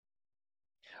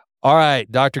All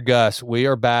right, Dr. Gus, we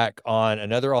are back on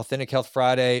another Authentic Health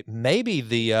Friday. Maybe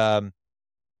I don't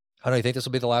know, you think this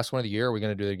will be the last one of the year, or are we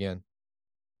gonna do it again?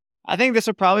 I think this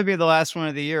will probably be the last one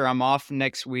of the year. I'm off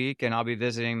next week, and I'll be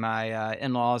visiting my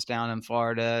in-laws down in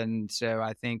Florida, and so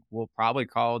I think we'll probably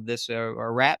call this a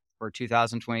wrap for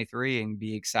 2023, and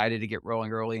be excited to get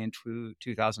rolling early into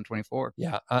 2024.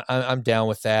 Yeah, I'm down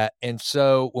with that, and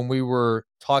so when we were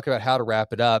talking about how to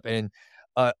wrap it up, and,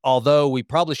 although we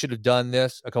probably should have done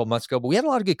this a couple months ago, but we had a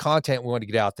lot of good content we wanted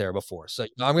to get out there before, so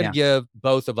I'm gonna Yeah, give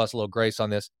both of us a little grace on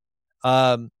this.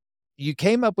 Um, you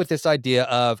came up with this idea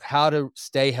of how to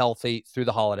stay healthy through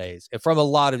the holidays, and from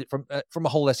a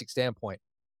holistic standpoint.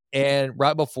 And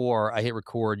right before I hit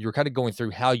record, you were kind of going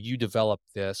through how you developed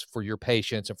this for your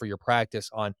patients and for your practice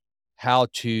on how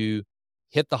to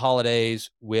hit the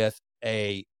holidays with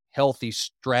a healthy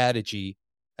strategy,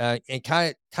 and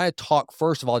kind of talk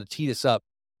first of all to tee this up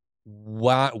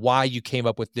why you came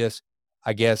up with this.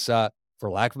 I guess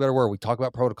for lack of a better word, we talk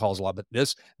about protocols a lot, but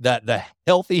that the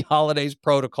healthy holidays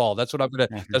protocol. That's what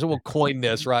we'll coin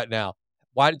this right now.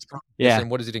 Why did you come up with this, yeah.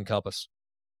 and what does it encompass?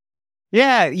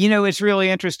 Yeah, it's really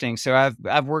interesting. So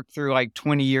I've worked through like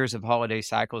 20 years of holiday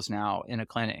cycles now in a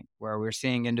clinic where we're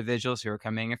seeing individuals who are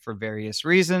coming in for various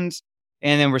reasons.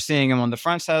 And then we're seeing them on the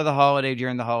front side of the holiday,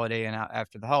 during the holiday, and out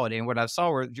after the holiday. And what I saw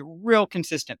were real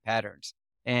consistent patterns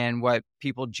and what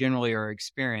people generally are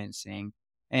experiencing.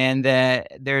 And that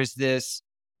there's this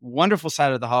wonderful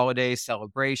side of the holiday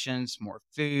celebrations, more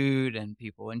food, and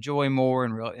people enjoy more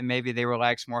and maybe they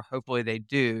relax more. Hopefully they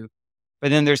do.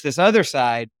 But then there's this other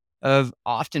side of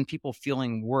often people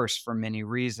feeling worse for many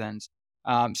reasons,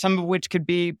 some of which could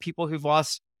be people who've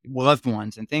lost loved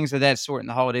ones and things of that sort. And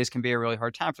the holidays can be a really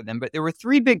hard time for them. But there were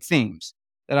three big themes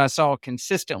that I saw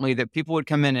consistently that people would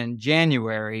come in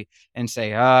January and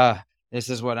say, this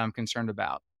is what I'm concerned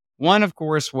about. One, of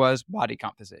course, was body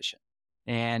composition.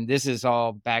 And this is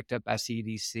all backed up by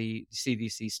CDC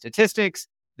statistics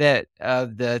that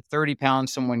of the 30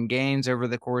 pounds someone gains over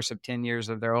the course of 10 years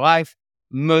of their life,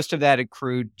 most of that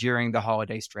accrued during the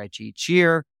holiday stretch each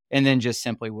year, and then just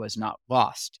simply was not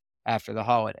lost after the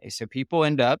holiday. So people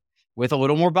end up with a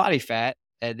little more body fat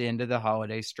at the end of the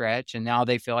holiday stretch, and now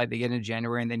they feel like they get into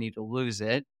January and they need to lose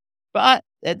it. But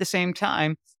at the same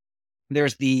time,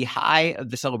 there's the high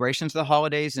of the celebrations of the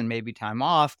holidays and maybe time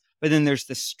off, but then there's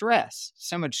the stress,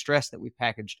 so much stress that we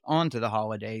packaged onto the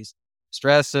holidays,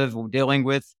 stress of dealing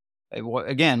with,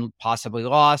 again, possibly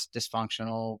lost,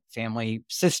 dysfunctional family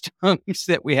systems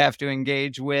that we have to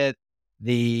engage with,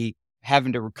 the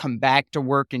having to come back to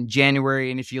work in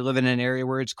January. And if you live in an area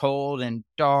where it's cold and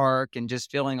dark and just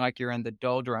feeling like you're in the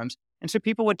doldrums. And so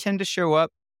people would tend to show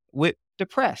up with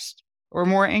depressed or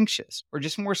more anxious or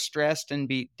just more stressed and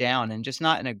beat down and just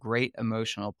not in a great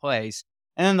emotional place.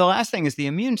 And then the last thing is the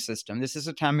immune system. This is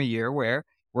a time of year where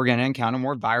we're going to encounter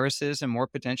more viruses and more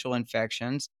potential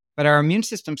infections, but our immune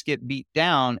systems get beat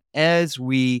down as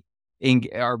we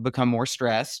are become more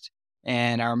stressed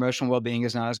and our emotional well-being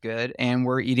is not as good and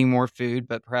we're eating more food,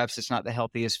 but perhaps it's not the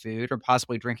healthiest food or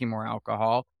possibly drinking more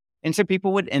alcohol. And so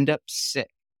people would end up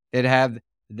sick. They'd have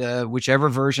the whichever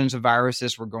versions of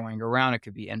viruses were going around. It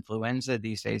could be influenza.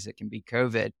 These days it can be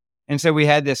COVID. And so we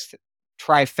had this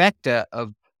trifecta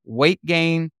of weight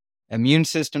gain, immune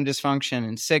system dysfunction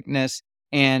and sickness,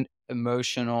 and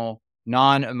non-emotional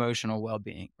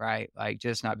well-being, right? Like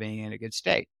just not being in a good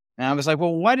state. And I was like,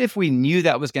 well, what if we knew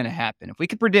that was going to happen? If we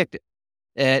could predict it,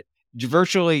 at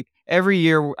virtually every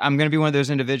year, I'm going to be one of those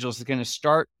individuals that's going to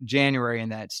start January in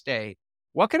that state.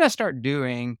 What could I start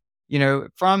doing,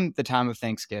 from the time of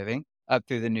Thanksgiving up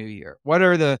through the new year? What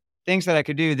are the things that I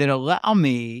could do that allow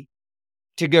me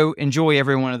to go enjoy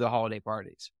every one of the holiday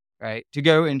parties, right? To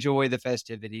go enjoy the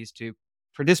festivities, to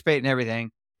participate in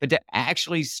everything, but to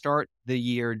actually start the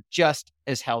year just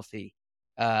as healthy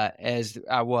as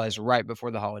I was right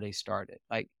before the holiday started.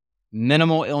 Like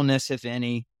minimal illness, if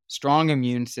any, strong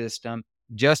immune system,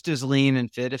 just as lean and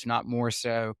fit, if not more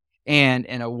so, and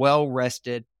in a well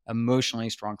rested, emotionally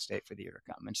strong state for the year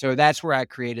to come. And so that's where I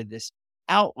created this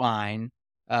outline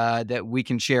that we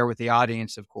can share with the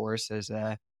audience, of course, as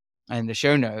and the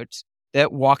show notes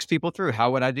that walks people through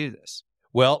how would I do this?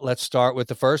 Well, let's start with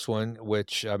the first one,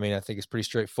 which I mean, I think is pretty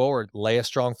straightforward. Lay a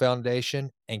strong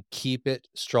foundation and keep it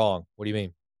strong. What do you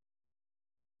mean?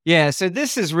 Yeah, so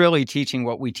this is really teaching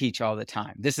what we teach all the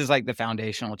time. This is like the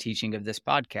foundational teaching of this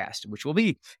podcast, which will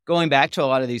be going back to a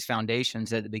lot of these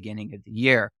foundations at the beginning of the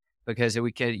year because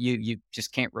we could you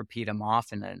just can't repeat them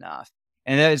often enough.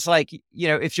 And then it's like,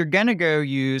 if you're going to go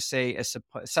use say a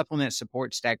supplement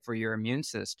support stack for your immune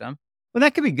system, well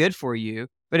that could be good for you,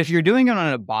 but if you're doing it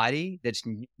on a body that's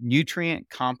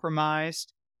nutrient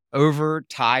compromised,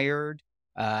 overtired,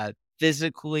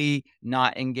 physically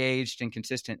not engaged in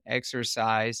consistent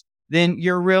exercise, then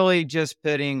you're really just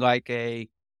putting like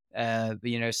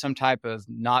some type of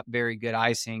not very good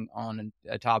icing on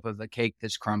a top of a cake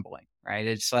that's crumbling, right?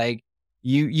 It's like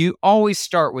you always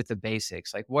start with the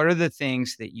basics. Like, what are the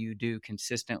things that you do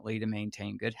consistently to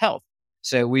maintain good health?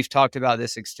 So we've talked about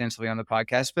this extensively on the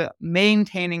podcast, but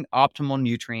maintaining optimal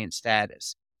nutrient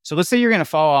status. So let's say you're going to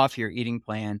fall off your eating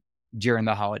plan during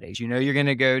the holidays. You know, you're going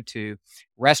to go to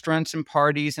restaurants and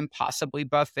parties and possibly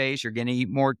buffets. You're going to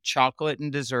eat more chocolate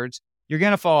and desserts. You're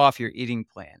going to fall off your eating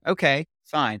plan. Okay,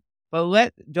 fine.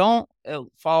 But don't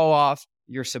fall off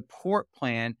your support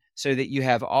plan so that you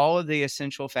have all of the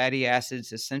essential fatty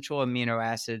acids, essential amino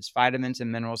acids, vitamins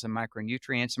and minerals and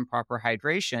micronutrients and proper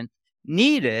hydration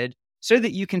needed so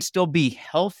that you can still be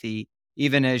healthy,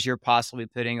 even as you're possibly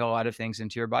putting a lot of things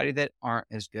into your body that aren't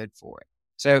as good for it.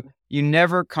 So you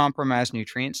never compromise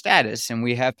nutrient status. And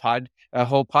we have a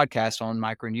whole podcast on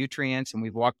micronutrients, and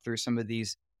we've walked through some of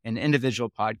these in individual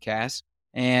podcasts.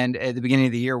 And at the beginning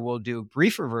of the year, we'll do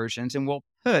briefer versions, and we'll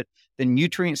put the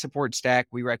nutrient support stack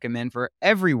we recommend for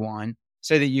everyone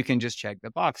so that you can just check the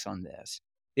box on this.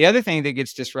 The other thing that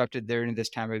gets disrupted during this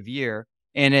time of year,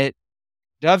 and it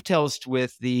dovetails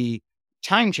with the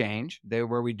time change,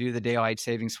 where we do the daylight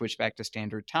saving switch back to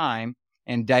standard time,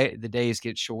 and the days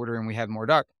get shorter and we have more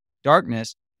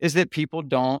darkness, is that people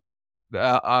don't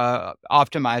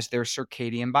optimize their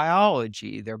circadian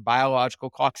biology, their biological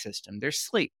clock system, their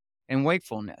sleep and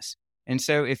wakefulness. And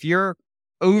so if you're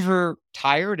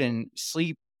overtired and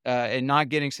sleep and not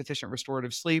getting sufficient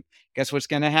restorative sleep, guess what's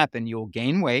going to happen? You'll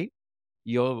gain weight,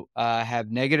 you'll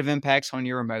have negative impacts on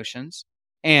your emotions,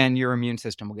 and your immune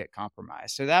system will get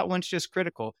compromised. So that one's just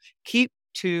critical. Keep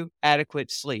to adequate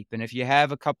sleep. And if you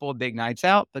have a couple of big nights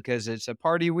out because it's a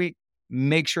party week,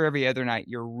 make sure every other night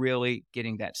you're really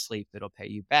getting that sleep that'll pay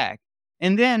you back.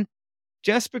 And then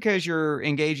just because you're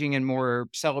engaging in more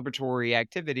celebratory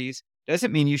activities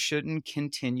doesn't mean you shouldn't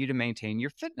continue to maintain your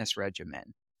fitness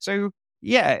regimen. So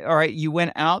yeah, all right, you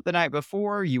went out the night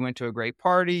before, you went to a great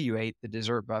party, you ate the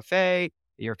dessert buffet,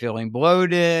 you're feeling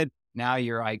bloated. Now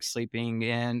you're like sleeping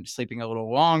a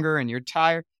little longer and you're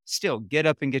tired. Still get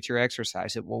up and get your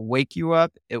exercise. It will wake you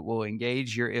up. It will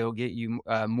it'll get you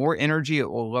more energy. It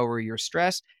will lower your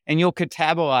stress and you'll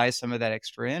catabolize some of that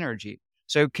extra energy.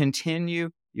 So continue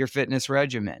your fitness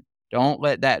regimen. Don't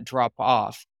let that drop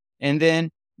off. And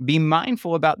then be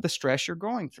mindful about the stress you're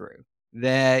going through,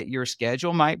 that your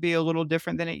schedule might be a little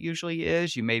different than it usually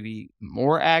is. You may be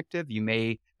more active. You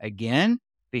may, again,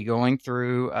 be going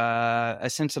through a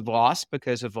sense of loss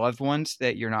because of loved ones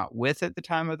that you're not with at the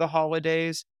time of the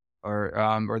holidays, or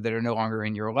that are no longer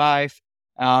in your life,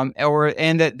 and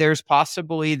that there's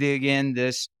possibly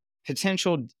this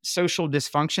potential social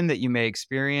dysfunction that you may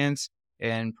experience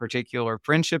in particular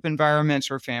friendship environments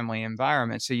or family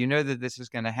environments. So you know that this is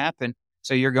going to happen.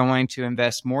 So you're going to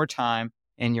invest more time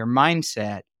in your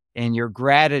mindset, in your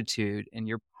gratitude, in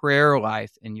your prayer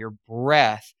life, in your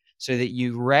breath, so that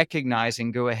you recognize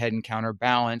and go ahead and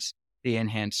counterbalance the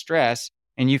enhanced stress.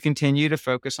 And you continue to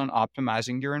focus on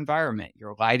optimizing your environment,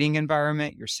 your lighting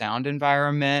environment, your sound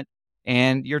environment,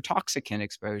 and your toxicant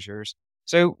exposures.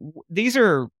 So these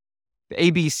are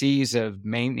ABCs of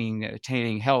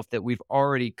maintaining health that we've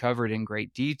already covered in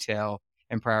great detail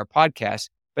in prior podcasts.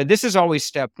 But this is always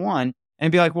step one.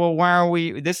 And be like, well,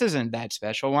 this isn't that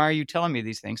special. Why are you telling me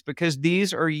these things? Because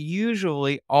these are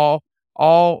usually all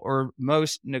or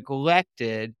most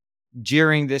neglected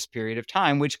during this period of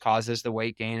time, which causes the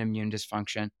weight gain, immune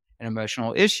dysfunction, and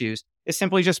emotional issues. It's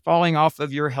simply just falling off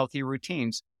of your healthy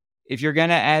routines. If you're going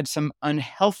to add some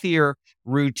unhealthier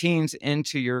routines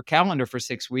into your calendar for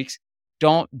 6 weeks,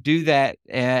 don't do that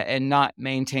and not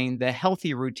maintain the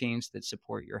healthy routines that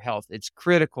support your health. It's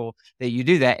critical that you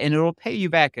do that, and it'll pay you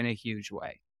back in a huge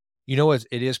way. You know what?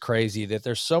 It is crazy that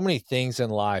there's so many things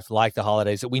in life like the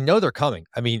holidays that we know they're coming.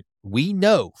 I mean, we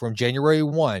know from January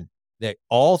 1 that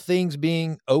all things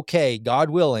being okay, God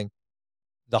willing,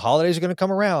 the holidays are going to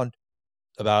come around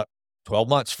about 12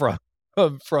 months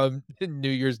from New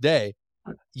Year's Day.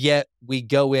 Yet we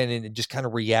go in and just kind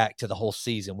of react to the whole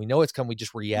season. We know it's coming. We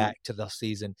just react to the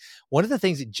season. One of the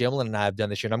things that Jimlyn and I have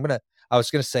done this year, and I was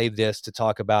going to save this to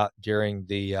talk about during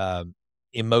the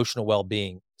emotional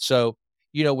well-being. So,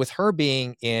 with her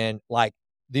being in like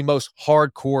the most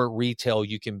hardcore retail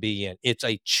you can be in, it's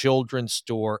a children's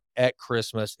store at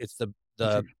Christmas. It's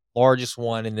the largest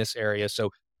one in this area.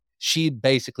 So she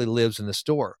basically lives in the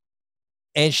store.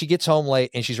 And she gets home late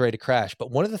and she's ready to crash.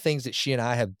 But one of the things that she and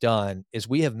I have done is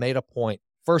we have made a point,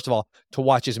 first of all, to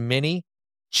watch as many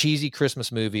cheesy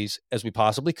Christmas movies as we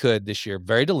possibly could this year.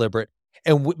 Very deliberate.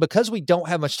 And because we don't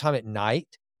have much time at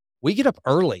night, we get up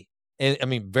early, and I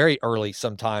mean, very early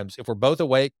sometimes if we're both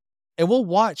awake, and we'll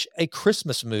watch a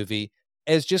Christmas movie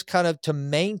as just kind of to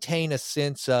maintain a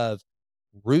sense of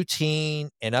routine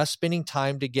and us spending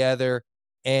time together.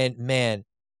 And man,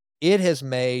 it has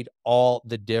made all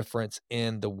the difference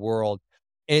in the world.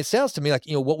 And it sounds to me like,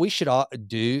 what we should all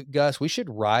do, Gus, we should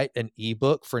write an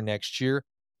ebook for next year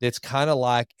that's kind of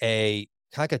like a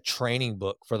training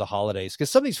book for the holidays. Because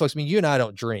some of these folks, I mean, you and I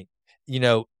don't drink, you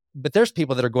know, but there's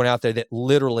people that are going out there that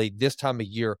literally this time of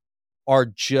year are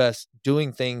just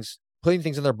doing things, putting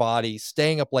things in their body,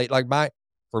 staying up late.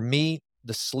 For me,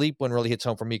 the sleep one really hits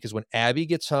home for me because when Abby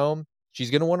gets home, she's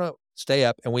going to want to stay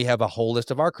up, and we have a whole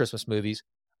list of our Christmas movies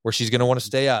where she's gonna wanna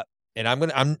stay up, and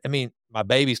I mean, my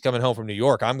baby's coming home from New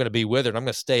York, I'm gonna be with her, and I'm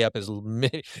gonna stay up as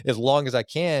long as I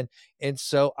can, and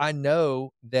so I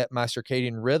know that my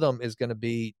circadian rhythm is gonna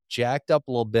be jacked up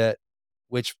a little bit,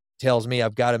 which tells me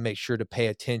I've gotta make sure to pay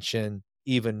attention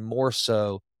even more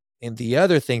so in the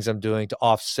other things I'm doing to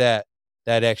offset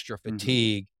that extra Mhm.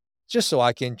 fatigue, just so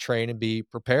I can train and be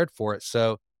prepared for it.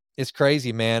 So, it's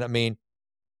crazy, man. I mean,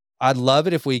 I'd love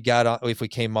it if we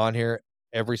came on here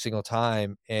every single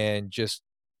time and just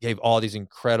gave all these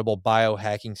incredible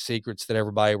biohacking secrets that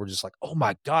everybody were just like, "Oh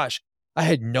my gosh, I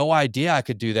had no idea I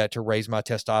could do that to raise my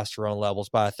testosterone levels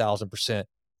by 1,000%."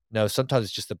 No, sometimes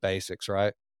it's just the basics,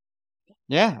 right?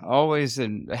 Yeah, always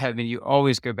and having you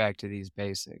always go back to these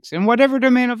basics in whatever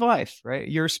domain of life, right?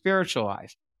 Your spiritual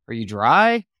life. Are you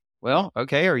dry? Well,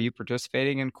 okay. Are you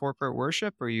participating in corporate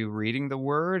worship? Are you reading the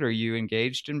word? Are you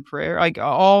engaged in prayer? Like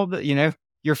all the,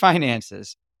 your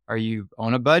finances. Are you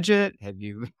on a budget? Have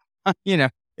you,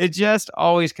 it just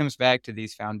always comes back to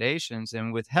these foundations.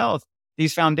 And with health,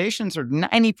 these foundations are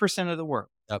 90% of the work,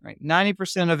 Yep. right?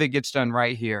 90% of it gets done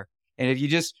right here. And if you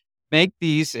just make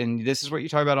these, and this is what you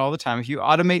talk about all the time. If you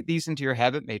automate these into your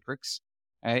habit matrix,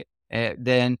 right,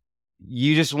 then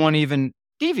you just won't even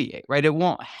deviate, right? It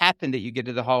won't happen that you get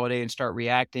to the holiday and start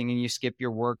reacting and you skip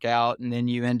your workout and then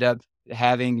you end up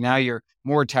having now you're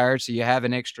more tired. So you have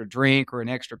an extra drink or an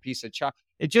extra piece of chocolate.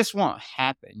 It just won't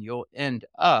happen. You'll end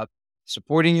up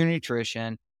supporting your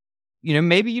nutrition.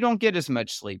 Maybe you don't get as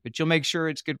much sleep, but you'll make sure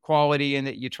it's good quality and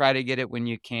that you try to get it when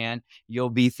you can.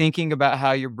 You'll be thinking about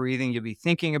how you're breathing. You'll be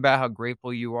thinking about how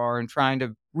grateful you are and trying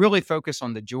to really focus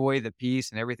on the joy, the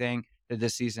peace, and everything that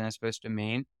this season is supposed to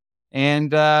mean.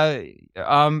 And,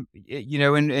 and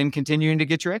continuing to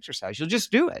get your exercise. You'll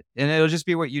just do it and it'll just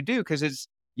be what you do because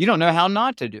you don't know how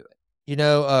not to do it.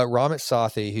 Ramit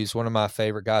Sethi, who's one of my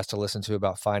favorite guys to listen to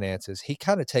about finances, he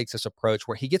kinda takes this approach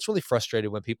where he gets really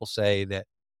frustrated when people say that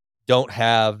don't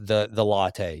have the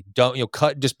latte. Don't,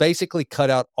 cut just basically cut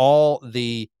out all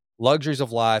the luxuries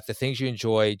of life, the things you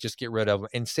enjoy, just get rid of them.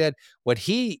 Instead, what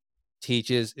he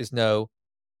teaches is no,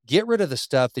 get rid of the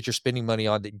stuff that you're spending money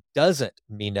on that doesn't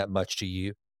mean that much to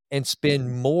you and spend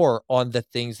Mhm. more on the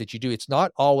things that you do. It's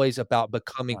not always about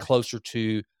becoming Right. closer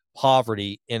to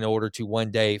poverty in order to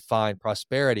one day find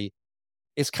prosperity.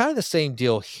 It's kind of the same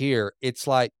deal here. It's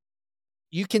like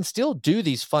you can still do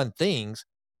these fun things,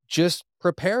 just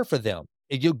prepare for them.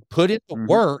 And you put in the Mhm.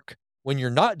 work when you're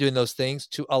not doing those things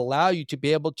to allow you to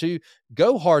be able to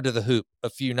go hard to the hoop a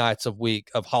few nights a week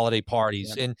of holiday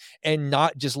parties Yeah. and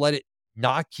not just let it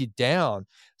knock you down.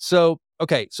 So,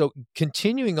 okay, so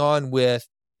continuing on with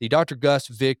the Dr. Gus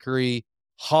Vickery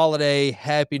Holiday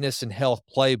Happiness and Health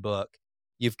Playbook,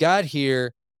 you've got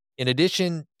here in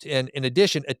addition,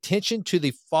 attention to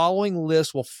the following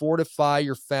list will fortify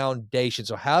your foundation.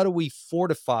 So how do we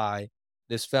fortify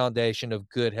this foundation of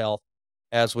good health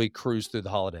as we cruise through the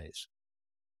holidays?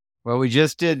 Well, we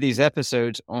just did these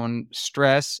episodes on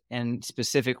stress and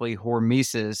specifically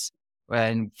hormesis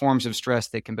and forms of stress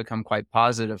that can become quite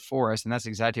positive for us. And that's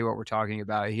exactly what we're talking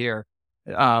about here.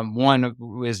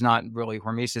 Is not really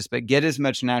hormesis, but get as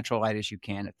much natural light as you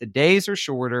can. If the days are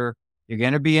shorter, you're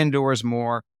going to be indoors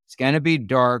more. It's going to be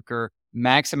darker.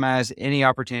 Maximize any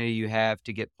opportunity you have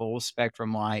to get full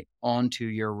spectrum light onto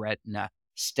your retina.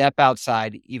 Step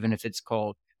outside, even if it's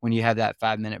cold, when you have that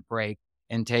 5-minute break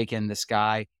and take in the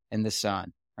sky and the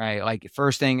sun, right? Like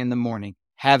first thing in the morning,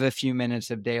 have a few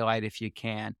minutes of daylight if you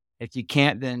can. If you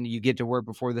can't, then you get to work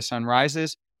before the sun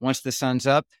rises. Once the sun's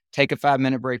up, take a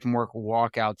 5-minute break from work,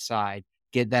 walk outside,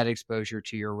 get that exposure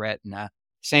to your retina.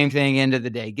 Same thing, end of the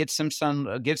day. Get some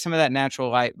get some of that natural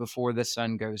light before the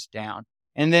sun goes down.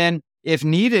 And then, if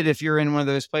needed, if you're in one of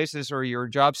those places or your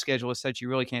job schedule is such you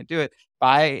really can't do it,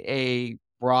 buy a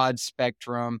broad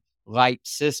spectrum light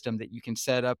system that you can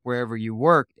set up wherever you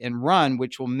work and run,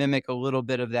 which will mimic a little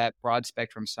bit of that broad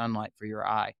spectrum sunlight for your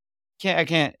eye. I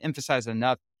can't emphasize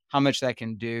enough how much that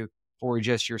can do for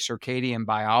just your circadian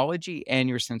biology and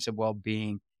your sense of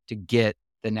well-being to get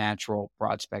the natural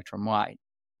broad spectrum light.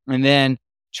 And then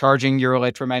charging your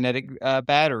electromagnetic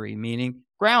battery, meaning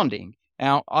grounding.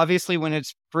 Now, obviously, when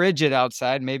it's frigid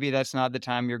outside, maybe that's not the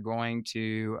time you're going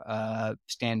to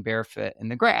stand barefoot in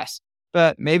the grass,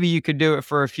 but maybe you could do it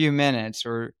for a few minutes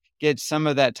or get some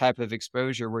of that type of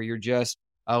exposure where you're just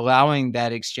allowing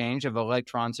that exchange of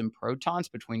electrons and protons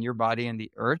between your body and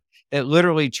the earth that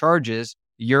literally charges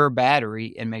your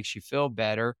battery and makes you feel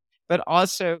better, but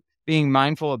also being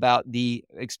mindful about the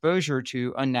exposure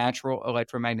to unnatural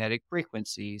electromagnetic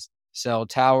frequencies, cell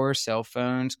towers, cell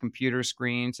phones, computer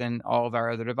screens, and all of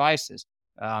our other devices.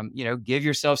 Give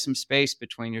yourself some space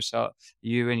between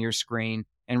you and your screen,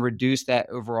 and reduce that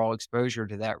overall exposure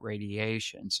to that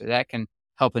radiation. So that can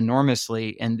help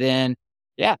enormously. And then,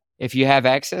 yeah, if you have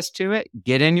access to it,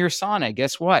 get in your sauna.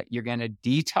 Guess what? You're going to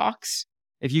detox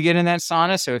if you get in that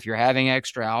sauna. So if you're having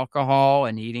extra alcohol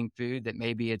and eating food that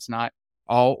maybe it's not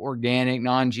all organic,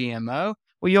 non-GMO,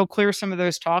 well, you'll clear some of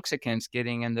those toxicants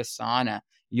getting in the sauna.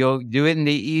 You'll do it in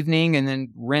the evening and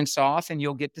then rinse off, and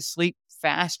you'll get to sleep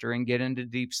faster and get into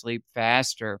deep sleep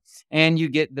faster. And you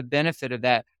get the benefit of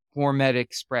that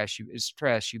hormetic stress.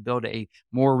 You build a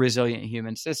more resilient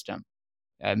human system.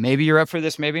 Maybe you're up for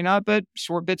this, maybe not, but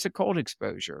short bits of cold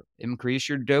exposure. Increase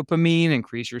your dopamine,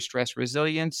 increase your stress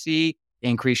resiliency,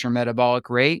 increase your metabolic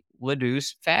rate,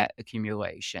 reduce fat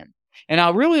accumulation. And I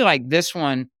really like this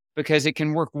one because it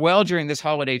can work well during this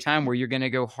holiday time where you're going to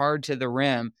go hard to the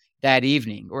rim that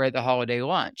evening or at the holiday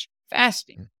lunch,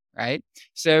 fasting, right?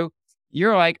 So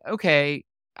you're like, okay,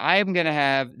 I'm going to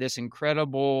have this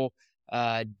incredible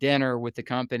dinner with the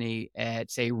company at,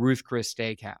 say, Ruth Chris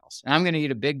Steakhouse. And I'm going to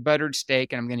eat a big buttered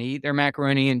steak, and I'm going to eat their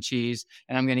macaroni and cheese,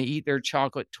 and I'm going to eat their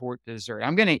chocolate torte dessert.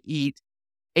 I'm going to eat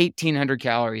 1,800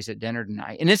 calories at dinner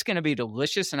tonight, and it's going to be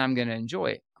delicious, and I'm going to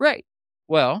enjoy it. Great.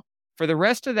 Well, for the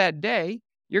rest of that day,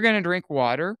 you're going to drink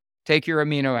water, take your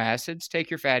amino acids, take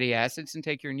your fatty acids, and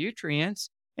take your nutrients,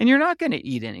 and you're not going to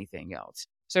eat anything else.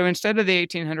 So instead of the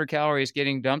 1,800 calories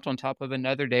getting dumped on top of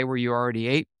another day where you already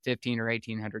ate 15 or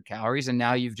 1,800 calories, and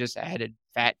now you've just added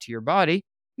fat to your body,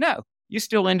 no, you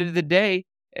still ended the day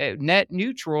net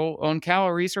neutral on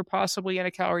calories or possibly in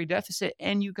a calorie deficit,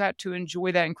 and you got to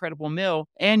enjoy that incredible meal,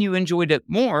 and you enjoyed it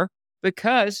more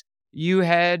because you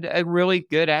had a really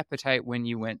good appetite when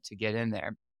you went to get in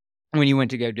there, when you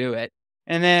went to go do it.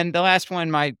 And then the last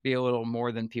one might be a little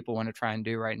more than people want to try and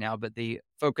do right now, but the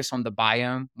focus on the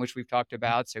biome, which we've talked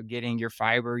about. So getting your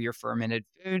fiber, your fermented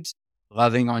foods,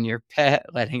 loving on your pet,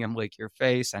 letting them lick your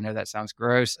face. I know that sounds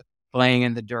gross, playing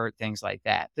in the dirt, things like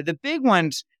that. But the big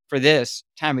ones for this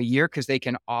time of year, because they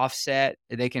can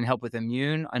help with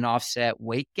immune and offset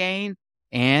weight gain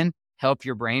and help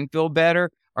your brain feel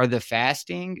better, are the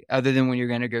fasting, other than when you're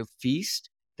going to go feast,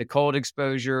 the cold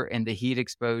exposure and the heat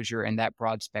exposure and that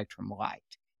broad spectrum light.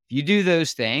 If you do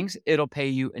those things, it'll pay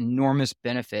you enormous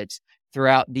benefits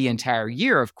throughout the entire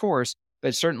year, of course,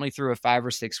 but certainly through a 5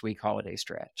 or 6 week holiday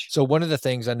stretch. So one of the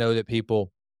things I know that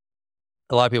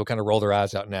a lot of people kind of roll their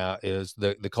eyes out now is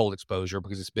the cold exposure,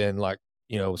 because it's been like,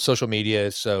 social media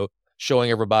is so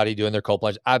showing everybody doing their cold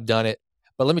plunge. I've done it,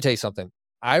 but let me tell you something.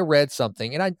 I read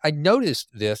something, and I noticed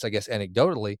this, I guess,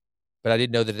 anecdotally, but I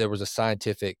didn't know that there was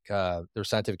scientific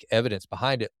evidence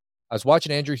behind it. I was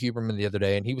watching Andrew Huberman the other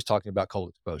day, and he was talking about cold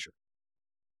exposure.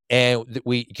 And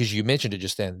because you mentioned it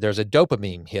just then, there's a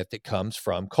dopamine hit that comes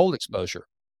from cold exposure.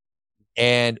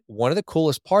 And one of the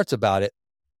coolest parts about it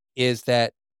is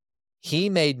that he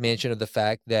made mention of the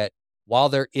fact that while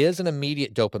there is an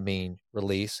immediate dopamine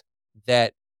release,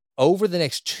 that over the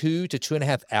next 2 to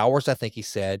 2.5 hours, I think he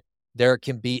said, there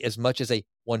can be as much as a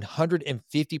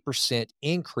 150%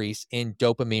 increase in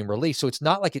dopamine release. So it's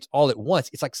not like it's all at once.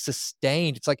 It's like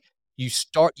sustained. It's like you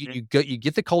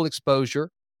get the cold exposure,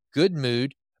 good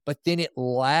mood, but then it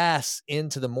lasts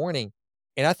into the morning.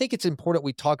 And I think it's important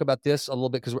we talk about this a little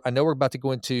bit, because I know we're about to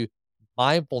go into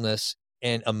mindfulness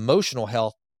and emotional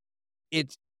health.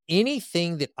 It's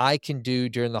anything that I can do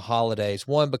during the holidays.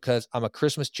 One, because I'm a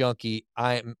Christmas junkie.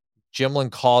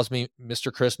 Jimlin calls me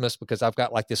Mr. Christmas because I've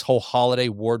got like this whole holiday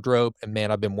wardrobe, and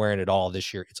man, I've been wearing it all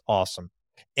this year. It's awesome.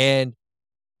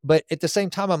 But at the same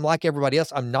time, I'm like everybody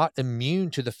else. I'm not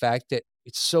immune to the fact that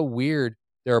it's so weird.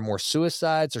 There are more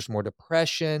suicides. There's more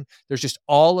depression. There's just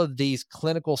all of these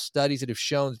clinical studies that have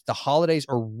shown that the holidays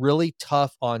are really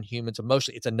tough on humans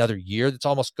emotionally. It's another year that's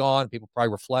almost gone. People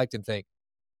probably reflect and think,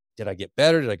 did I get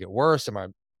better? Did I get worse?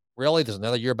 There's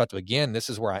another year about to begin. This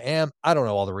is where I am. I don't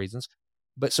know all the reasons.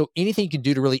 But so anything you can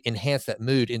do to really enhance that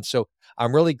mood. And so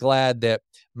I'm really glad that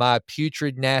my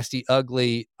putrid, nasty,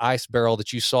 ugly ice barrel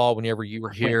that you saw whenever you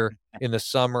were here in the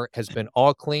summer has been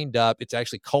all cleaned up. It's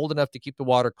actually cold enough to keep the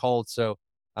water cold. So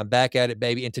I'm back at it,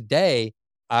 baby. And today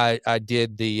I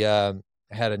did I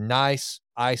had a nice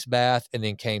ice bath and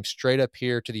then came straight up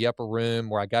here to the upper room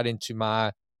where I got into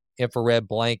my infrared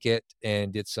blanket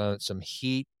and did some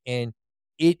heat. And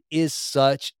it is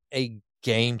such a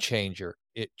game changer.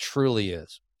 It truly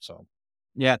is. So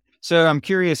Yeah. So I'm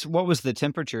curious, what was the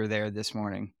temperature there this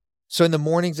morning? So in the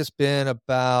mornings, it's been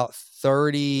about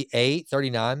 38,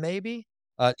 39, maybe.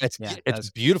 Yeah, It's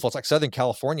beautiful. It's like Southern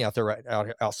California out there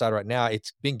outside right now.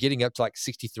 It's been getting up to like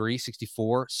 63,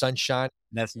 64, sunshine.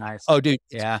 that's nice. Oh, dude,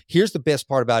 Yeah. here's the best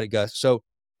part about it, Gus. So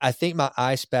I think my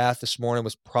ice bath this morning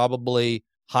was probably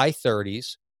high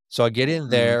 30s. So I get in Mhm.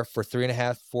 there for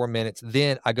 3.5, 4 minutes.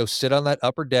 Then I go sit on that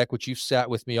upper deck, which you've sat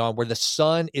with me on, where the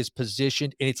sun is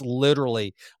positioned, and it's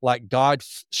literally like God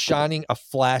shining a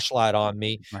flashlight on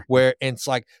me. Right. Where and it's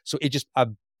like, so it just I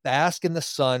bask in the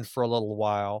sun for a little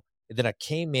while, and then I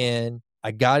came in,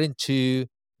 I got into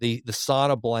the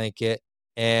sauna blanket,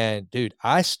 and dude,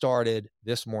 I started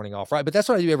this morning off right. But that's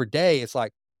what I do every day. It's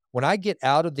like when I get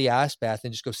out of the ice bath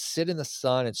and just go sit in the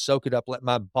sun and soak it up, let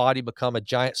my body become a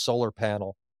giant solar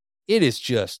panel. It is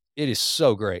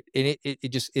so great. And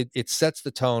it sets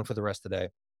the tone for the rest of the day.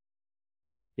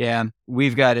 Yeah.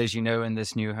 We've got, as you know, in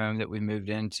this new home that we moved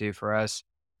into for us,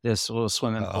 this little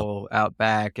swimming Uh-oh. pool out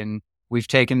back. And we've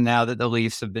taken, now that the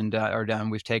leaves have been done, are done,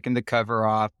 we've taken the cover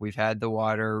off. We've had the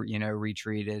water,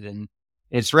 retreated, and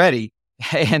it's ready.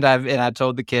 And I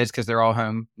told the kids, because they're all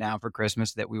home now for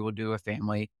Christmas, that we will do a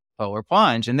family polar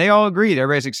plunge. And they all agreed.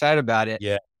 Everybody's excited about it.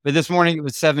 Yeah. But this morning it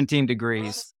was 17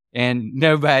 degrees, and Oh,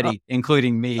 nobody,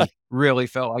 including me, really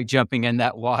felt like jumping in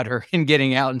that water and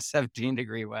getting out in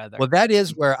 17-degree well, weather. that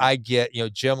is where I get,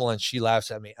 Jimlyn, she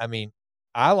laughs at me. I mean,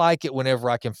 I like it whenever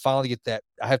I can finally get that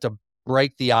I have to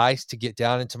break the ice to get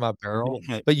down into my barrel.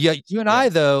 But yeah, you and Yeah. I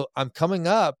though, I'm coming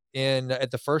up in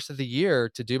at the first of the year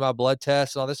to do my blood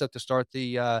test and all this stuff to start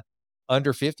the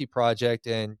under 50 project.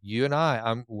 And you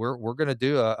and we're gonna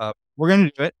do a We're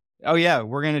gonna do it. Oh, yeah,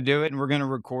 we're gonna do it, and we're gonna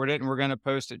record it, and we're gonna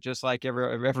post it just like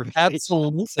everybody else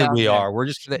absolutely out we there. are. We're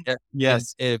just gonna and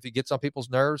Yes. if it gets on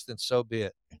people's nerves, then so be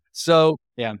it. So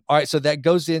Yeah. all right, so that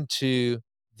goes into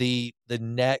the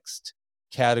next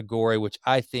category, which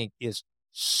I think is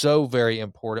so very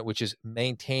important, which is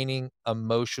maintaining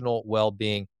emotional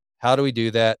well-being. How do we do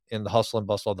that in the hustle and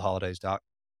bustle of the holidays, Doc?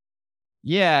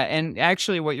 Yeah, and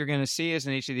actually what you're gonna see is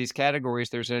in each of these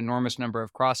categories, there's an enormous number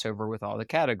of crossover with all the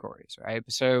categories, right?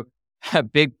 So, a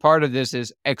big part of this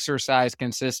is exercise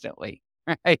consistently,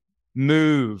 right?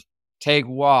 Move, take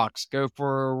walks, go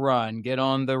for a run, get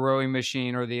on the rowing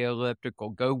machine or the elliptical,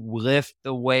 go lift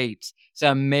the weights. It's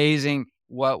amazing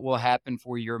what will happen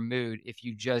for your mood if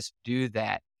you just do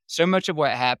that. So much of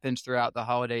what happens throughout the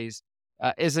holidays,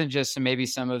 isn't just maybe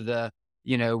some of the,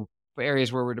 you know,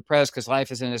 areas where we're depressed because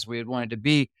life isn't as we would want it to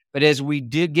be. But as we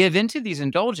did give into these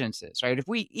indulgences, right? If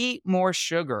we eat more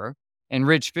sugar and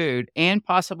rich food and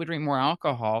possibly drink more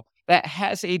alcohol, that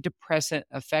has a depressant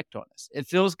effect on us. It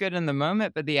feels good in the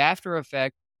moment, but the after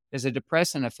effect is a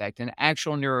depressant effect, an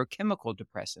actual neurochemical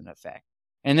depressant effect.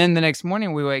 And then the next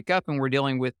morning we wake up and we're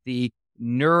dealing with the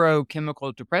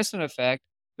neurochemical depressant effect.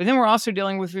 But then we're also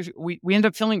dealing with, we end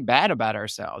up feeling bad about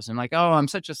ourselves and like, oh, I'm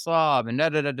such a slob and da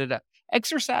da da da da.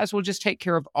 Exercise will just take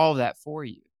care of all that for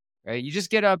you, right? You just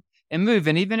get up and move.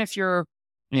 And even if you're,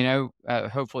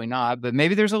 hopefully not, but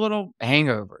maybe there's a little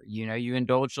hangover, you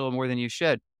indulge a little more than you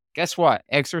should. Guess what?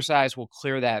 Exercise will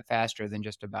clear that faster than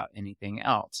just about anything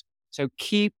else. So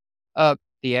keep up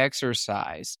the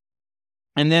exercise.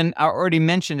 And then I already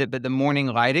mentioned it, but the morning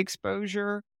light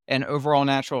exposure and overall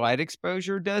natural light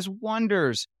exposure does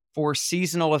wonders for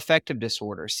seasonal affective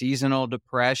disorder, seasonal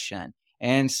depression,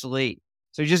 and sleep.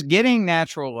 So just getting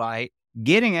natural light,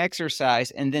 getting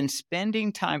exercise, and then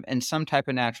spending time in some type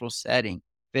of natural setting.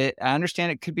 But I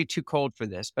understand it could be too cold for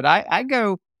this, but I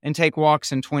go and take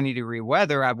walks in 20-degree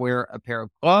weather. I wear a pair of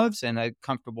gloves and a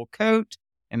comfortable coat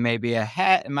and maybe a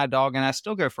hat, and my dog and I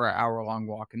still go for an hour-long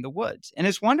walk in the woods. And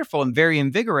it's wonderful and very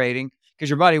invigorating because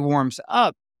your body warms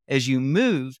up as you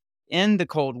move in the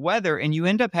cold weather, and you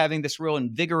end up having this real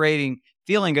invigorating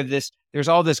feeling of this. There's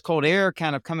all this cold air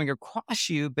kind of coming across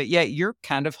you, but yet you're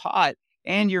kind of hot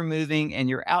and you're moving and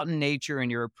you're out in nature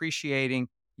and you're appreciating,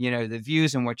 the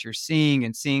views and what you're seeing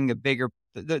and seeing a bigger,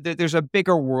 there's a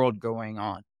bigger world going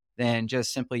on than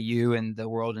just simply you and the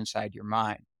world inside your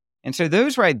mind. And so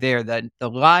those right there, the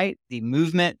light, the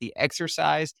movement, the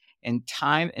exercise, and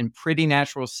time in pretty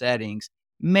natural settings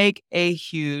make a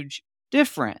huge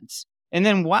difference. And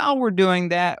then while we're doing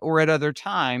that, or at other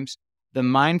times, the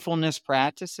mindfulness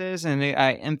practices, and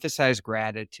I emphasize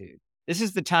gratitude. This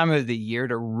is the time of the year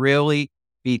to really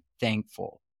be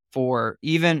thankful for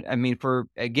even, I mean, for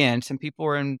again, some people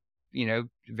are in,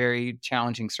 very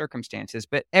challenging circumstances,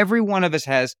 but every one of us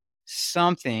has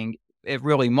something,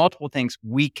 really multiple things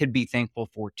we could be thankful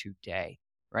for today,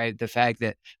 right? The fact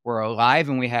that we're alive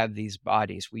and we have these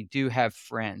bodies, we do have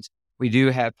friends, we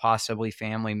do have possibly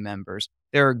family members.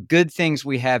 There are good things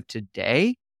we have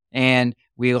today. And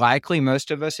we likely,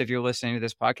 most of us, if you're listening to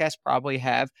this podcast, probably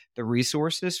have the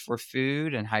resources for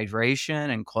food and hydration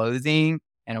and clothing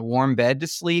and a warm bed to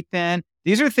sleep in.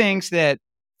 These are things that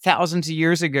thousands of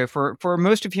years ago, for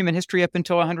most of human history up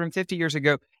until 150 years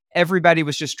ago, everybody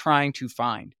was just trying to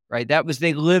find, right? That was,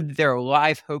 they lived their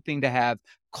life hoping to have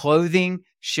clothing,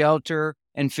 shelter,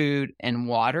 and food and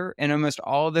water. And almost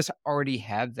all of us already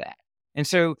have that. And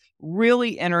so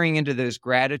really entering into those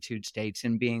gratitude states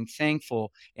and being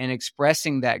thankful and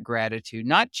expressing that gratitude,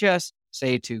 not just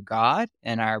say to God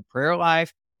in our prayer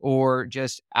life or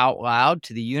just out loud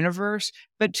to the universe,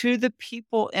 but to the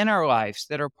people in our lives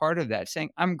that are part of that, saying,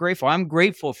 I'm grateful. I'm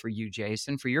grateful for you,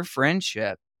 Jason, for your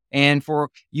friendship and for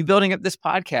you building up this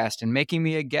podcast and making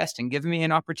me a guest and giving me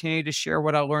an opportunity to share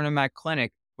what I learn in my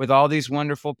clinic with all these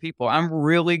wonderful people. I'm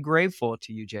really grateful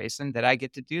to you, Jason, that I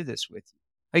get to do this with you.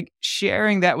 Like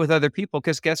sharing that with other people,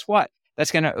 because guess what?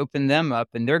 That's going to open them up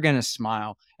and they're going to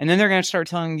smile. And then they're going to start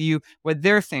telling you what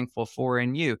they're thankful for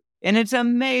in you. And it's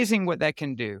amazing what that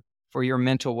can do for your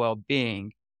mental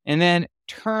well-being. And then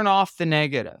turn off the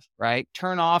negative, right?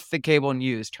 Turn off the cable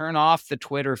news, turn off the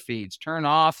Twitter feeds, turn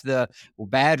off the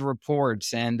bad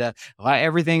reports and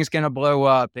everything's going to blow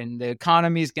up and the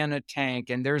economy is going to tank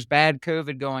and there's bad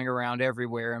COVID going around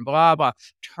everywhere and blah, blah.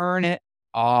 Turn it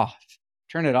off.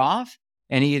 Turn it off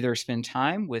and either spend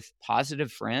time with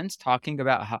positive friends talking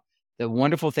about how the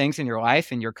wonderful things in your life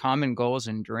and your common goals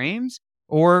and dreams,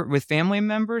 or with family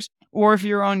members, or if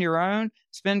you're on your own,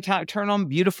 spend time, turn on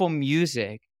beautiful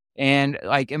music and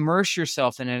like immerse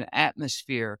yourself in an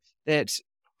atmosphere that's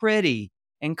pretty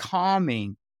and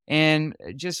calming and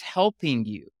just helping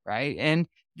you, right? And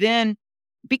then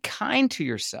be kind to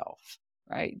yourself,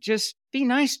 right? Just be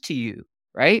nice to you,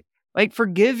 right? Like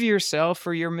forgive yourself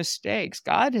for your mistakes.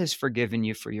 God has forgiven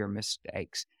you for your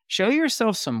mistakes. Show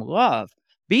yourself some love.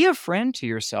 Be a friend to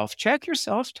yourself. Check your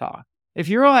self-talk. If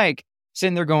you're like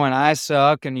sitting there going, I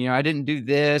suck and I didn't do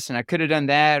this and I could have done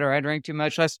that or I drank too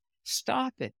much less,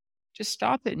 stop it. Just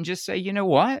stop it and just say, you know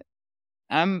what?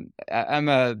 I'm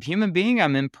a human being.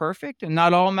 I'm imperfect and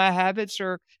not all my habits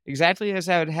are exactly as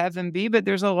I would have them be, but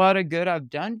there's a lot of good I've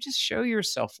done. Just show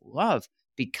yourself love.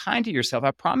 Be kind to yourself.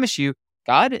 I promise you,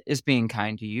 God is being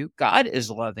kind to you. God is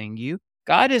loving you.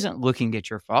 God isn't looking at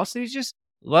your faults. He's just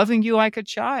loving you like a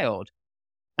child.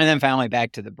 And then finally,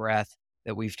 back to the breath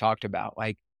that we've talked about,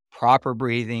 like proper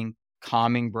breathing,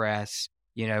 calming breaths.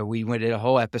 We did a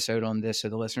whole episode on this so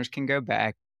the listeners can go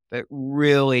back, but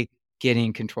really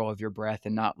getting control of your breath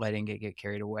and not letting it get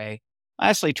carried away.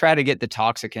 Lastly, try to get the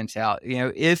toxicants out.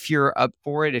 If you're up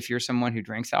for it, if you're someone who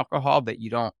drinks alcohol, but you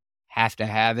don't have to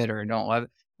have it or don't love it,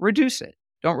 reduce it.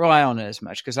 Don't rely on it as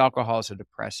much because alcohol is a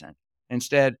depressant.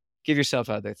 Instead, give yourself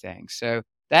other things. So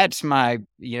that's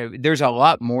there's a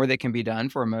lot more that can be done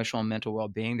for emotional and mental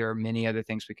well-being. There are many other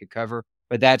things we could cover,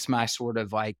 but that's my sort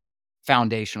of like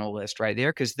foundational list right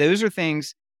there, because those are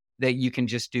things that you can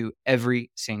just do every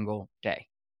single day.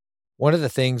 One of the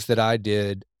things that I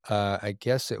did, I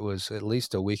guess it was at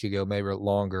least a week ago, maybe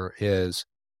longer, is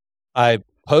I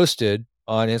posted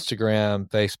on Instagram,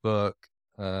 Facebook,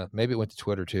 maybe it went to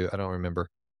Twitter too, I don't remember,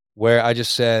 where I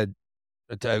just said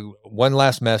one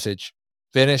last message,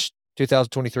 finished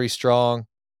 2023 strong,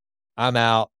 I'm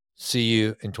out, see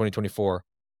you in 2024,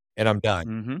 and I'm done,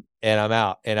 Mm-hmm. and I'm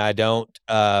out, and I don't,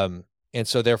 and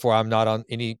so therefore I'm not on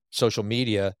any social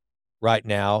media right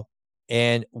now.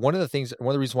 And one of the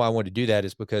reasons why I wanted to do that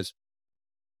is because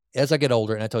as I get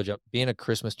older, and I told you, being a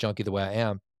Christmas junkie the way I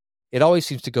am, it always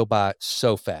seems to go by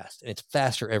so fast, and it's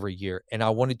faster every year. And I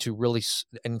wanted to really,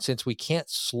 and since we can't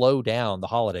slow down the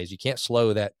holidays, you can't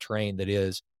slow that train that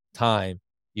is time.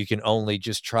 You can only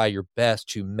just try your best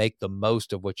to make the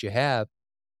most of what you have.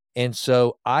 And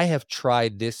so I have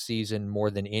tried this season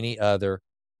more than any other.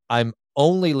 I'm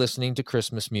only listening to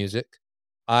Christmas music.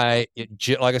 Like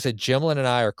I said, Jimlin and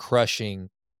I are crushing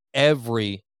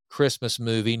every Christmas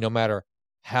movie, no matter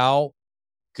how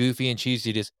goofy and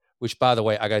cheesy it is, which, by the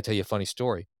way, I got to tell you a funny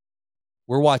story.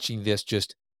 We're watching this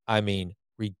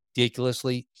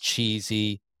ridiculously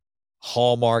cheesy,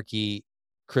 Hallmarky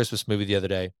Christmas movie the other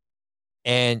day,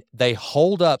 and they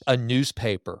hold up a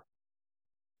newspaper,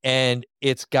 and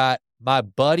it's got my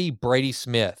buddy Brady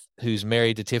Smith, who's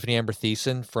married to Tiffany Amber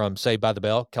Thiessen from Saved by the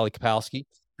Bell, Kelly Kapowski,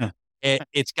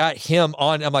 it's got him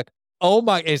on. I'm like, oh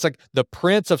my! And it's like the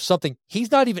prince of something.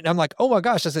 He's not even. I'm like, oh my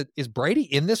gosh! I said, is Brady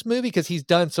in this movie? Because he's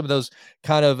done some of those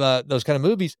kind of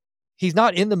movies. He's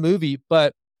not in the movie,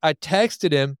 but I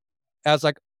texted him. I was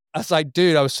like,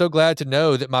 dude, I was so glad to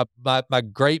know that my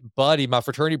great buddy, my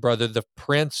fraternity brother, the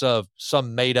prince of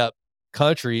some made up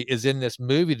country, is in this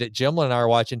movie that Jimlin and I are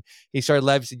watching. He started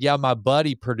laughing. He said, yeah, my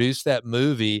buddy produced that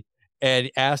movie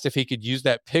and asked if he could use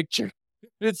that picture.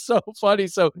 It's so funny.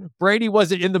 So Brady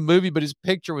wasn't in the movie, but his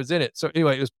picture was in it. So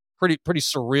anyway, it was pretty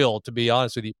surreal, to be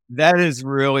honest with you. That is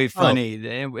really Oh, funny.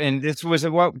 And this was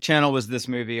what channel was this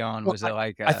movie on? well, Was it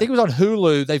like I think it was on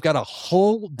Hulu. They've got a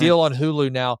whole deal on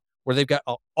Hulu now where they've got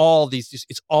all these.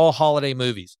 It's all holiday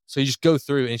movies. So you just go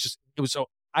through, and it was so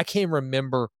I can't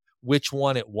remember which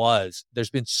one it was.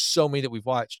 There's been so many that we've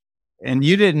watched. and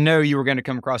you didn't know you were going to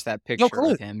come across that No picture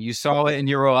clue. of him. You saw it and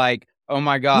you were like, "Oh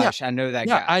my Yeah. gosh, I know that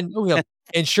Yeah, guy." I know him.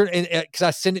 And sure, and because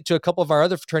I sent it to a couple of our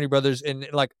other fraternity brothers, and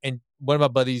one of my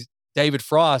buddies, David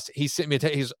Frost, he sent me a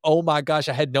text. He's, oh my gosh,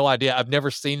 I had no idea. I've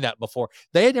never seen that before.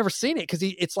 They had never seen it because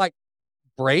it's like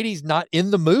Brady's not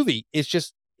in the movie. It's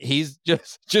just he's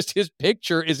just his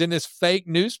picture is in this fake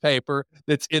newspaper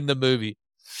that's in the movie.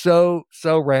 So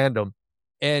random.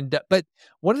 And but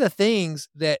one of the things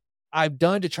that I've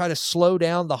done to try to slow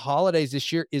down the holidays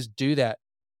this year is do that.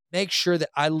 Make sure that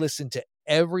I listen to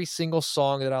every single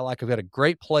song that I like. I've got a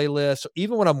great playlist. So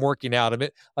even when I'm working out of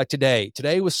it, like today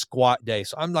was squat day.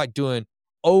 So I'm like doing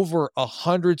over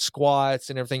 100 squats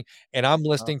and everything. And I'm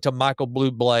listening to Michael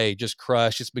Bublé just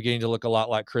crush. It's beginning to look a lot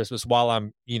like Christmas while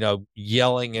I'm,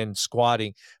 yelling and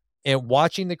squatting and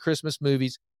watching the Christmas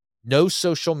movies, no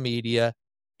social media,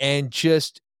 and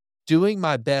just doing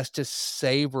my best to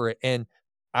savor it. And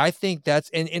I think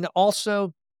and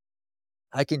also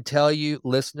I can tell you,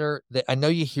 listener, that I know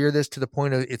you hear this to the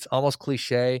point of it's almost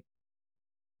cliche,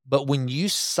 but when you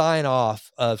sign off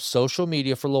of social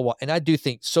media for a little while, and I do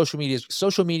think social media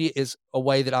is a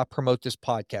way that I promote this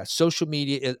podcast. Social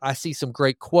media is I see some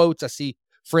great quotes, I see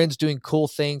friends doing cool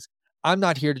things. I'm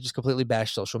not here to just completely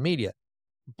bash social media.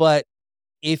 But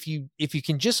if you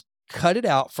can just cut it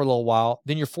out for a little while,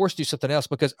 then you're forced to do something else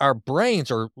because our brains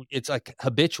it's like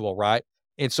habitual, right?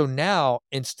 And so now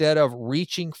instead of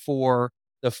reaching for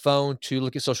the phone to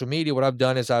look at social media, what I've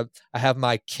done is I have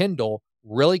my Kindle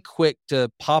really quick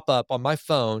to pop up on my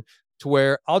phone to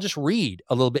where I'll just read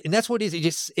a little bit. And that's what it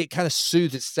is. It kind of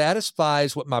soothes, it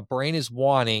satisfies what my brain is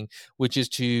wanting, which is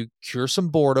to cure some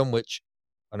boredom, which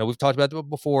I know we've talked about that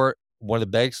before. One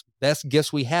of the best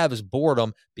gifts we have is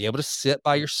boredom, be able to sit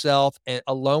by yourself and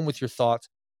alone with your thoughts.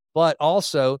 But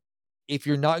also, if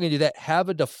you're not going to do that, have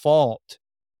a default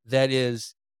that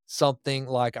is something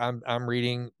like I'm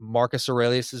reading Marcus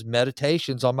Aurelius's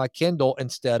Meditations on my Kindle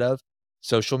instead of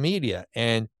social media.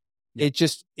 And it's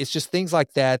just things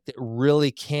like that that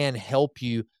really can help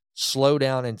you slow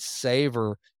down and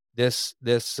savor this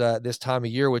time of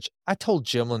year, which I told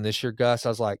Jimlin this year, Gus, I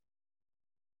was like,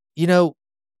 you know,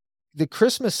 the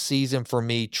Christmas season for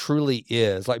me truly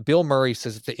is, like Bill Murray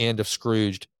says at the end of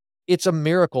Scrooged, it's a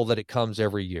miracle that it comes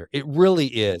every year. It really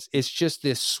is. It's just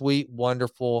this sweet,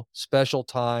 wonderful, special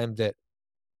time that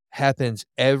happens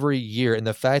every year. And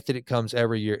the fact that it comes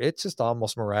every year, it's just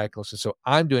almost miraculous. And so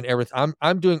I'm doing everything.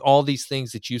 I'm doing all these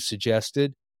things that you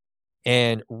suggested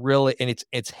and really, and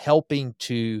it's helping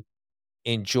to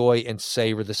enjoy and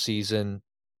savor the season,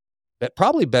 but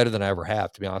probably better than I ever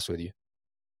have, to be honest with you.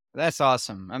 That's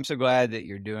awesome. I'm so glad that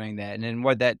you're doing that. And then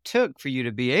what that took for you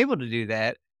to be able to do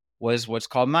that was what's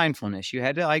called mindfulness. You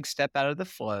had to like step out of the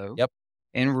flow Yep.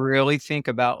 and really think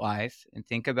about life and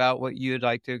think about what you'd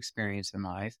like to experience in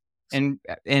life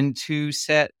and to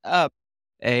set up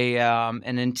an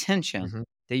intention Mhm.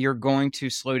 that you're going to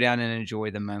slow down and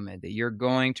enjoy the moment, that you're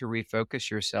going to refocus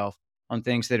yourself on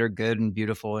things that are good and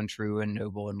beautiful and true and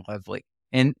noble and lovely.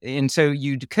 And so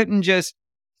you couldn't just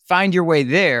find your way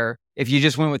there if you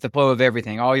just went with the flow of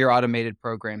everything. All your automated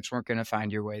programs weren't going to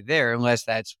find your way there unless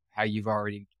that's how you've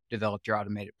already developed your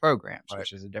automated programs, Right.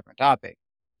 which is a different topic.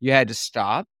 You had to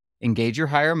stop, engage your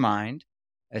higher mind,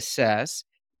 assess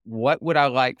what would I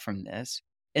like from this,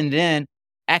 and then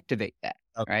activate that.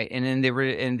 Okay. Right. And then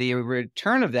the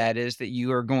return of that is that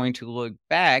you are going to look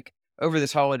back over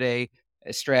this holiday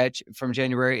stretch from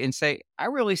January and say, I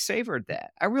really savored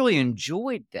that. I really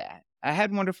enjoyed that. I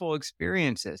had wonderful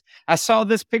experiences. I saw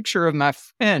this picture of my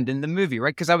friend in the movie,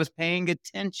 right? Because I was paying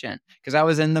attention, because I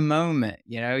was in the moment.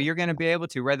 You're going to be able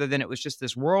to, rather than it was just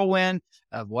this whirlwind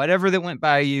of whatever that went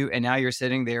by you. And now you're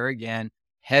sitting there again,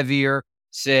 heavier,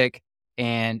 sick,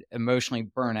 and emotionally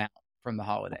burnt out from the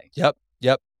holiday. Yep.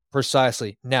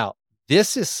 Precisely. Now,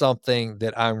 this is something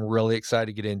that I'm really excited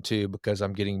to get into because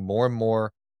I'm getting more and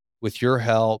more with your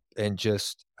help and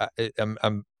just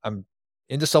I'm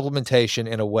into supplementation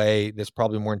in a way that's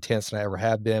probably more intense than I ever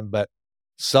have been, but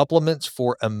supplements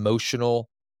for emotional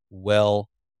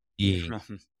well-being.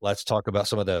 Let's talk about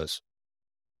some of those.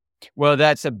 Well,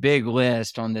 that's a big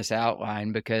list on this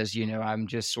outline because, I'm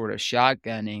just sort of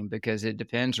shotgunning because it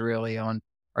depends really on,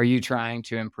 are you trying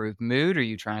to improve mood? Are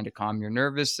you trying to calm your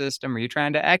nervous system? Are you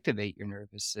trying to activate your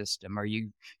nervous system? Are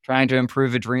you trying to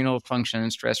improve adrenal function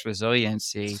and stress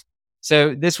resiliency?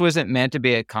 So this wasn't meant to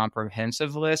be a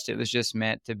comprehensive list. It was just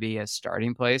meant to be a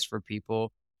starting place for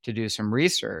people to do some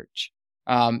research.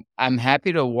 I'm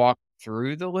happy to walk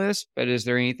through the list, but is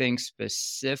there anything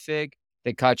specific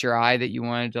that caught your eye that you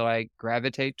wanted to, like,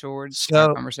 gravitate towards in our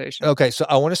So, conversation? okay, so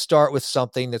I wanna start with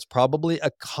something that's probably a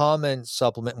common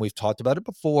supplement, and we've talked about it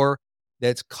before,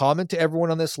 that's common to everyone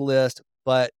on this list,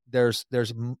 but there's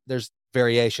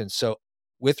variations. So,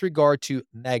 with regard to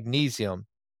magnesium,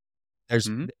 there's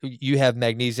Mhm. you have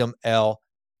magnesium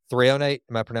L-threonate,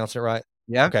 am I pronouncing it right?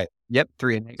 Yeah. Okay, Yep,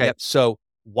 3 and 8, okay, yep. so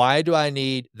why do I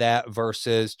need that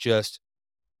versus just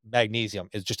magnesium?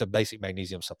 It's just a basic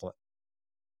magnesium supplement.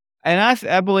 And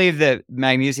I believe that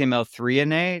magnesium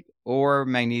L-threonate or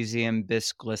magnesium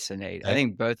bisglycinate, I Okay,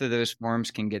 think both of those forms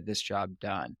can get this job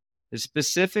done.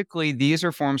 Specifically, these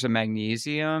are forms of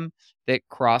magnesium that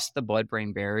cross the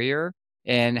blood-brain barrier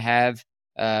and have,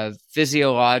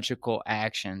 physiological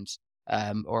actions,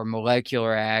 or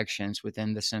molecular actions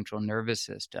within the central nervous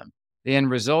system. The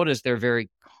end result is they're very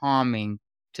calming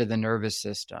to the nervous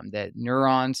system, that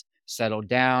neurons settle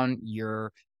down,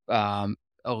 um,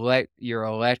 your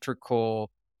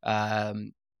electrical,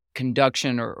 um,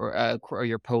 conduction or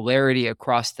your polarity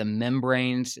across the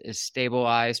membranes is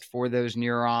stabilized for those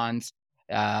neurons.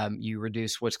 You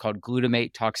reduce what's called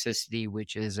glutamate toxicity,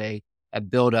 which is a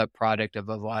buildup product of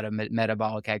a lot of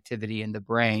metabolic activity in the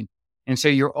brain. And so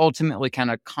you're ultimately kind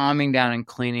of calming down and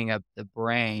cleaning up the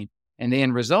brain. And the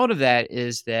end result of that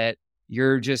is that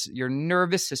your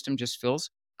nervous system just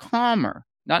feels calmer,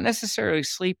 not necessarily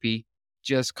sleepy,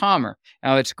 just calmer.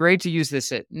 Now, it's great to use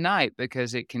this at night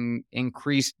because it can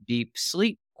increase deep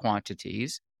sleep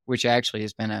quantities, which actually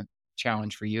has been a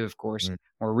challenge for you, of course, mm,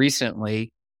 more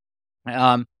recently.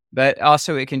 But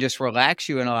also, it can just relax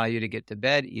you and allow you to get to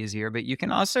bed easier. But you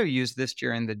can also use this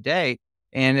during the day.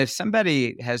 And if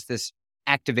somebody has this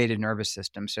activated nervous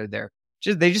system, so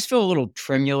they just feel a little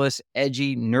tremulous,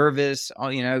 edgy, nervous,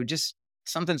 just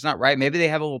something's not right. Maybe they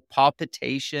have a little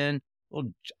palpitation,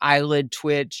 little eyelid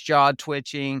twitch, jaw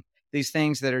twitching, these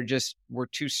things that are just, we're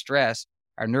too stressed.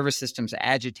 Our nervous system's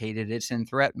agitated. It's in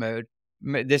threat mode.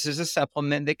 This is a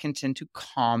supplement that can tend to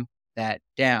calm that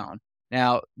down.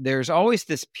 Now, there's always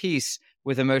this piece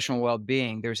with emotional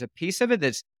well-being. There's a piece of it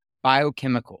that's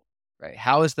biochemical, right?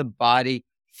 How is the body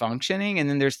functioning? And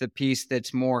then there's the piece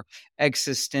that's more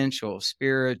existential,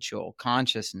 spiritual,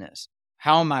 consciousness.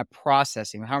 How am I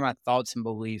processing? How are my thoughts and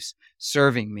beliefs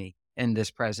serving me in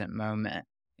this present moment?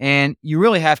 And you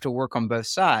really have to work on both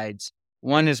sides.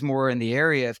 One is more in the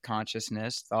area of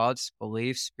consciousness, thoughts,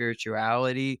 beliefs,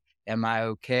 spirituality. Am I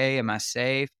okay? Am I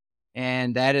safe?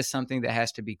 And that is something that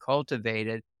has to be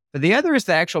cultivated. But the other is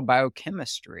the actual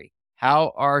biochemistry.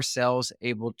 How are cells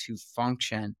able to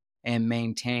function and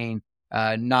maintain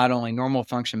not only normal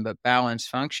function, but balanced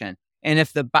function? And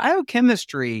if the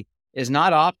biochemistry is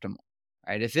not optimal,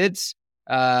 right? If it's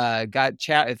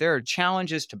if there are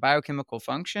challenges to biochemical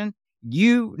function,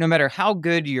 no matter how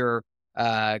good your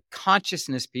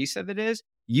consciousness piece of it is,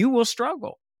 you will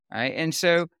struggle, right? And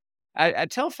so I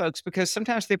tell folks because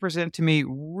sometimes they present to me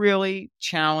really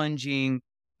challenging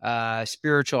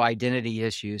spiritual identity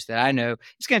issues that I know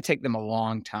it's going to take them a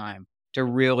long time to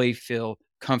really feel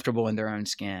comfortable in their own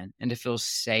skin and to feel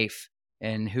safe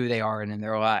in who they are and in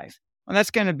their life. And that's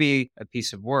going to be a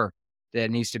piece of work that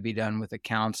needs to be done with a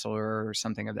counselor or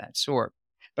something of that sort.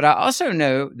 But I also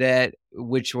know that,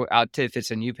 if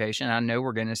it's a new patient, I know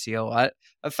we're going to see a lot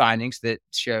of findings that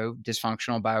show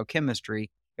dysfunctional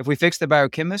biochemistry. If we fix the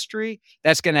biochemistry,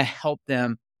 that's going to help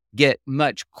them get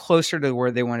much closer to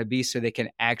where they want to be so they can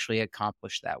actually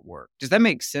accomplish that work. Does that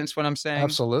make sense what I'm saying?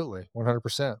 absolutely,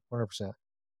 100%, 100%.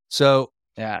 So,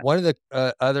 Yeah. one of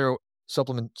the, other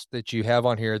supplements that you have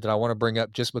on here that I wanna bring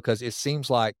up just because it seems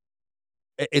like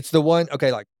it's the one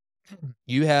okay, like,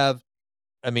 you have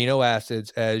amino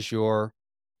acids as your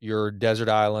desert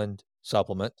island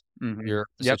supplement, Mhm. your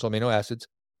Yep. essential amino acids,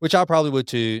 which I probably would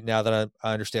too now that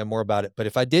I understand more about it, but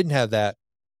if I didn't have that,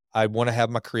 I wanna have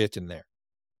my creatine there.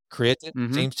 Creatine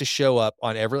Mhm. seems to show up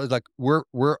on every like, we're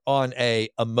on a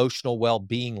emotional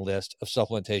well-being list of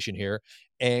supplementation here,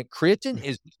 And creatine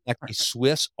is like a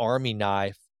Swiss Army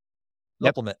knife Yep.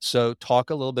 supplement. So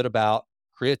talk a little bit about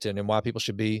creatine and why people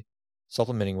should be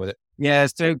supplementing with it. Yeah,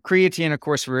 so creatine, of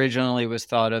course, originally was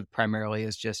thought of primarily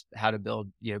as just how to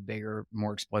build, bigger,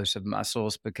 more explosive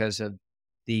muscles because of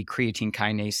the creatine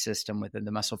kinase system within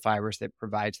the muscle fibers that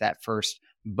provides that first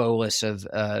bolus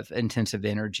of intensive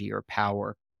energy or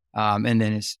power, and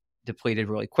then it's depleted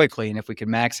really quickly. And if we could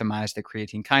maximize the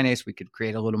creatine kinase, we could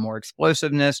create a little more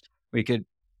explosiveness. We could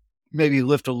maybe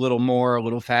lift a little more, a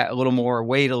little more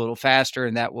weight, a little faster,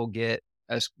 and that will get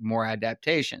us more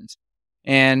adaptations.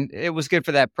 And it was good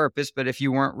for that purpose. But if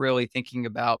you weren't really thinking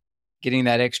about getting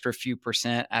that extra few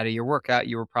percent out of your workout,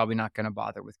 you were probably not going to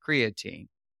bother with creatine.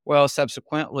 Well,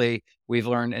 subsequently, we've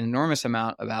learned an enormous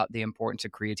amount about the importance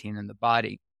of creatine in the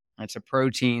body. It's a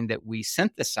protein that we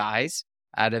synthesize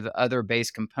out of other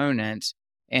base components,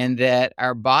 and that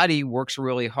our body works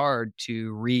really hard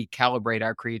to recalibrate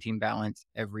our creatine balance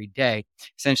every day.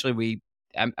 Essentially,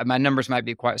 my numbers might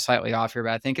be quite slightly off here,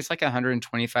 but I think it's like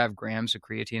 125 grams of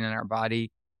creatine in our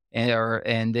body,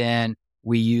 and then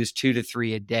we use 2 to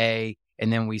 3 a day,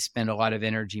 and then we spend a lot of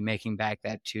energy making back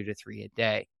that 2 to 3 a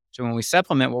day. So when we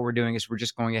supplement, what we're doing is we're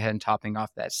just going ahead and topping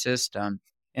off that system.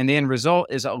 And the end result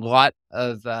is a lot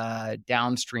of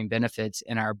downstream benefits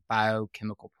in our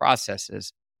biochemical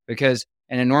processes, because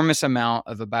an enormous amount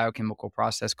of a biochemical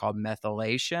process called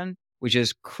methylation, which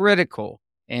is critical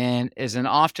and is an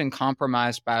often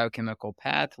compromised biochemical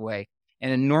pathway.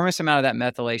 An enormous amount of that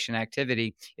methylation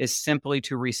activity is simply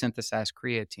to resynthesize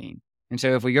creatine. And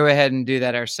so if we go ahead and do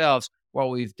that ourselves, what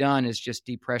we've done is just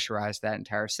depressurize that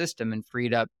entire system and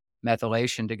freed up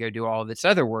methylation to go do all of its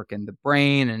other work in the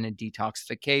brain and in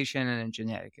detoxification and in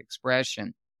genetic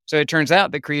expression. So it turns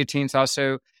out that creatine is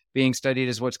also being studied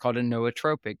as what's called a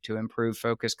nootropic to improve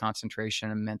focus,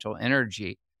 concentration, and mental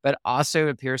energy, but also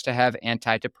appears to have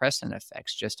antidepressant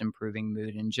effects, just improving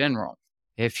mood in general.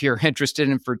 If you're interested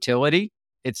in fertility,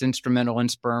 it's instrumental in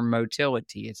sperm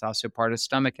motility. It's also part of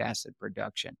stomach acid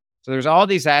production. So there's all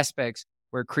these aspects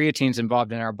where creatine's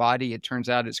involved in our body. It turns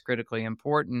out it's critically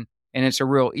important. And it's a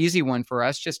real easy one for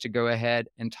us just to go ahead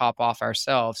and top off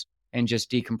ourselves and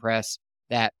just decompress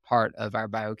that part of our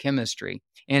biochemistry.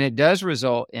 And it does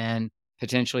result in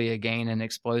potentially a gain in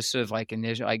explosive, like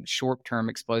initial, like short-term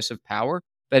explosive power,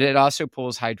 but it also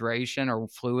pulls hydration or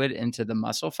fluid into the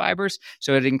muscle fibers.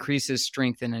 So it increases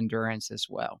strength and endurance as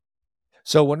well.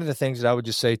 So one of the things that I would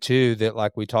just say too, that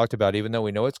like we talked about, even though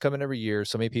we know it's coming every year,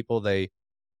 so many people they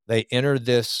enter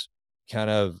this kind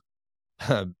of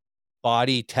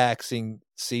body taxing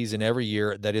season every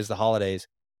year that is the holidays,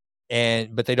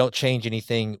 but they don't change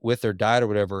anything with their diet or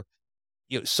whatever.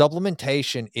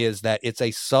 Supplementation is that it's a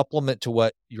supplement to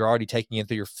what you're already taking in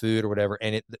through your food or whatever,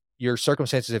 and your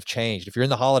circumstances have changed. If you're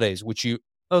in the holidays, which you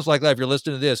most likely, if you're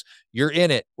listening to this, you're in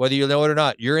it, whether you know it or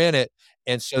not, you're in it,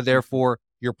 and so Mhm. therefore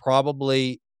you're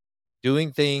probably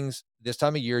doing things this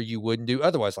time of year you wouldn't do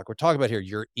otherwise. Like we're talking about here,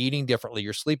 you're eating differently,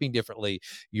 you're sleeping differently,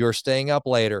 you're staying up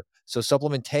later. So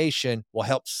supplementation will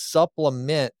help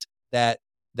supplement that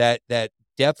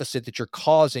deficit that you're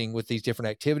causing with these different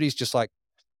activities. Just like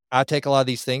I take a lot of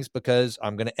these things because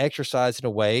I'm going to exercise in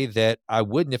a way that I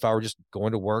wouldn't if I were just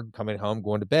going to work, coming home,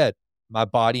 going to bed. My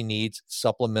body needs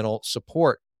supplemental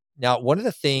support. Now, one of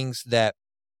the things that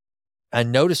I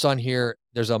notice on here,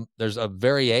 there's a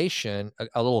variation,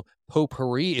 a little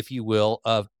potpourri, if you will,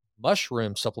 of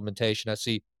mushroom supplementation. I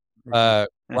see, Mhm.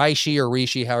 reishi or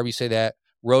reishi, however you say that,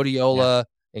 Yeah. rhodiola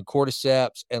and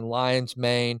cordyceps and lion's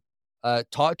mane.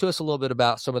 Talk to us a little bit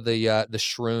about some of the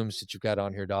shrooms that you've got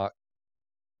on here, doc.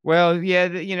 Well, yeah,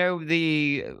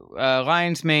 the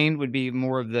lion's mane would be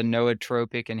more of the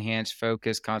nootropic, enhanced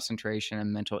focus, concentration,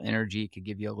 and mental energy. Could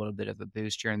give you a little bit of a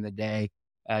boost during the day.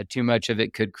 Too much of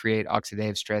it could create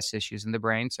oxidative stress issues in the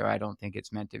brain, so I don't think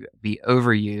it's meant to be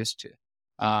overused.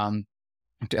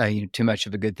 Too much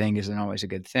of a good thing isn't always a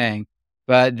good thing.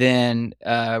 But then,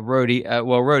 the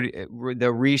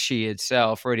reishi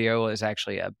itself, rhodiola is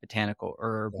actually a botanical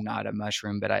herb, not a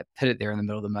mushroom. But I put it there in the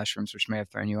middle of the mushrooms, which may have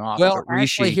thrown you off. Well, But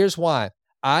actually, reishi, here's why.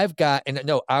 I've got and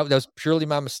no, that was purely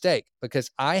my mistake because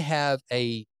I have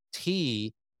a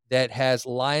tea that has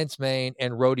lion's mane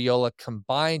and rhodiola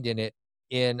combined in it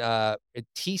in,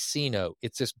 Ticino.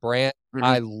 It's this brand Mhm.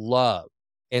 I love,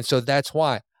 and so that's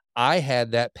why I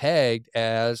had that pegged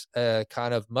as a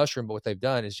kind of mushroom, but what they've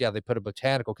done is, yeah, they put a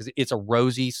botanical because it's a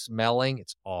rosy smelling,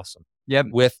 it's awesome. Yep.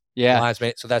 with Yeah. lion's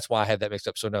mane. So that's why I had that mixed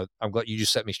up. So no, I'm glad you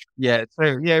just set me straight. Yeah,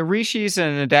 so yeah, reishi's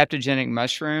an adaptogenic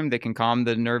mushroom that can calm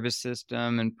the nervous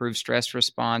system, improve stress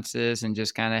responses, and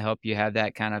just kind of help you have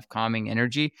that kind of calming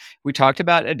energy. We talked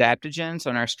about adaptogens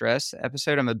on our stress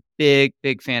episode. I'm a big,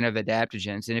 big fan of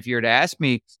adaptogens. And if you were to ask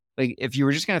me, like, if you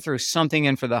were just going to throw something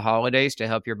in for the holidays to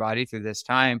help your body through this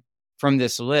time from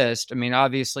this list, I mean,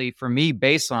 obviously for me,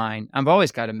 baseline, I've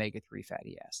always got omega-3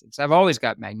 fatty acids. I've always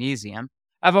got magnesium.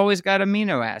 I've always got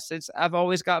amino acids. I've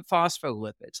always got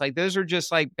phospholipids. Like those are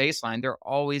just like baseline. They're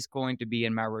always going to be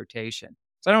in my rotation.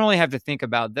 So I don't really have to think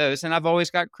about those. And I've always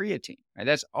got creatine, right?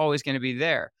 That's always going to be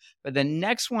there. But the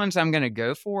next ones I'm going to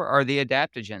go for are the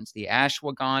adaptogens, the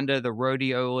ashwagandha, the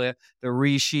rhodiola, the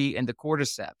reishi, and the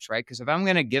cordyceps, right? Because if I'm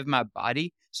going to give my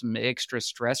body some extra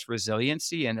stress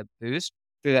resiliency and a boost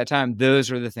through that time,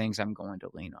 those are the things I'm going to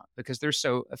lean on because they're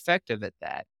so effective at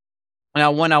that.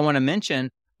 Now, one I want to mention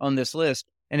on this list,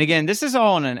 and again, this is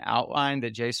all in an outline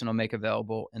that Jason will make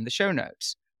available in the show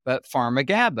notes, but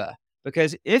Pharmagaba,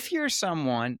 because if you're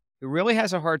someone who really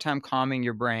has a hard time calming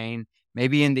your brain,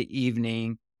 maybe in the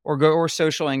evening or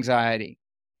social anxiety,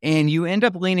 and you end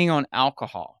up leaning on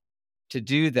alcohol to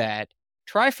do that,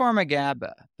 try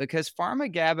Pharmagaba because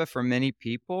Pharmagaba for many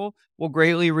people will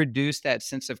greatly reduce that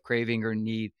sense of craving or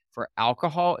need for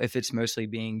alcohol if it's mostly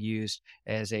being used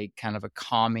as a kind of a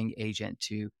calming agent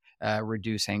to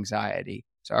reduce anxiety.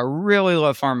 So I really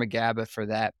love Pharmagaba for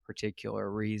that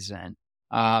particular reason.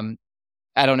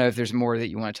 I don't know if there's more that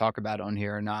you want to talk about on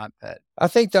here or not, but I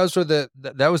think those were that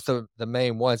was the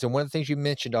main ones. And one of the things you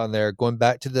mentioned on there, going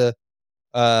back to the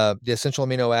essential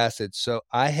amino acids. So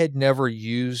I had never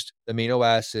used amino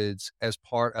acids as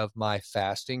part of my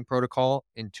fasting protocol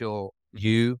until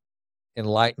you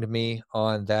enlightened me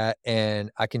on that.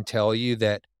 And I can tell you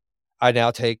that I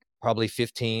now take probably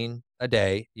 15 a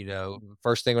day,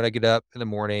 first thing when I get up in the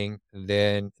morning, and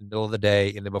then in the middle of the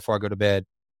day, and then before I go to bed.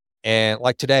 And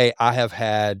like today, I have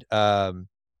had my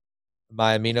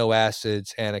amino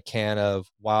acids and a can of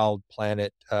Wild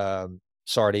Planet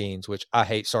sardines, which I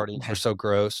hate sardines. They're so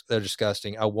gross. They're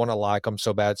disgusting. I want to like them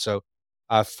so bad. So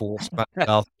I forced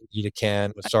myself to eat a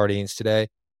can of sardines today.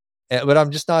 But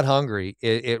I'm just not hungry.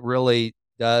 It really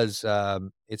does.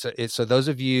 It's so those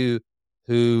of you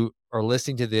who are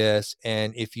listening to this,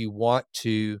 and if you want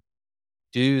to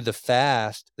do the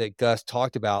fast that Gus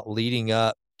talked about leading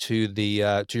up to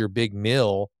your big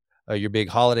meal, your big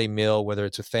holiday meal, whether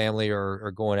it's with family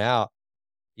or going out,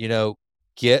 you know,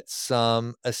 get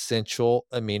some essential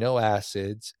amino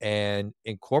acids and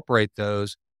incorporate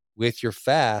those with your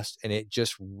fast, and it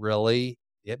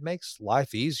makes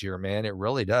life easier, man. It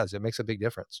really does. It makes a big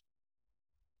difference.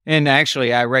 and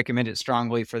actually, I recommend it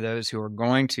strongly for those who are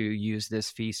going to use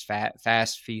this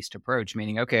fast feast approach,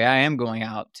 meaning, okay, I am going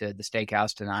out to the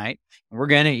steakhouse tonight and we're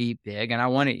going to eat big and I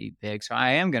want to eat big. So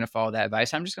I am going to follow that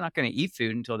advice. I'm just not going to eat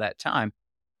food until that time.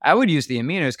 I would use the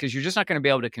aminos because you're just not going to be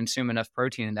able to consume enough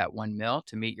protein in that one meal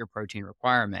to meet your protein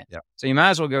requirement. Yeah. So you might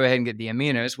as well go ahead and get the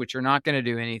aminos, which are not going to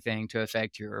do anything to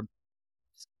affect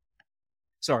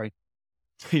sorry,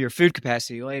 your food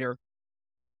capacity later.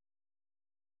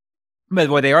 But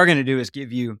what they are going to do is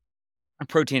give you a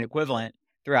protein equivalent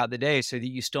throughout the day so that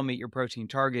you still meet your protein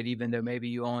target, even though maybe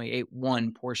you only ate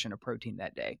one portion of protein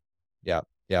that day. Yeah.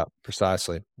 Yeah.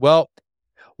 Precisely. Well,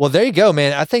 there you go,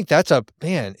 man. I think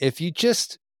if you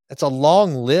just, it's a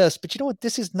long list, but you know what?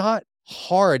 This is not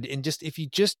hard. And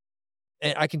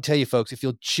and I can tell you folks, if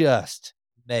you'll just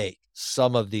make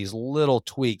some of these little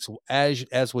tweaks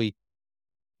as we,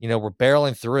 we're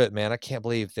barreling through it, man. I can't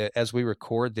believe that as we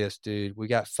record this, dude, we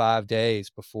got 5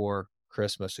 days before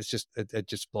Christmas. It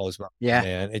just blows my mind, Yeah,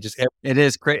 man. it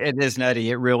is nutty.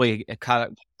 It really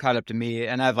caught up to me.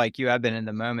 And like you, I've been in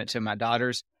the moment. So my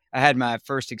daughters, I had my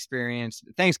first experience.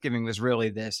 Thanksgiving was really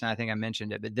this, and I think I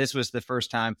mentioned it, but this was the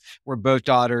first time where both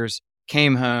daughters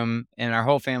came home and our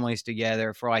whole family's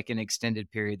together for like an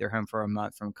extended period. They're home for a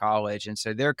month from college. And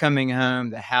so they're coming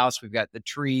home, the house, we've got the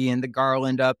tree and the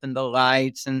garland up and the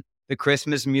lights and the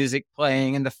Christmas music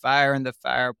playing and the fire in the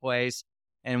fireplace.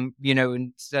 And,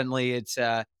 and suddenly it's,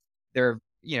 they're,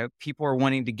 people are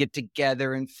wanting to get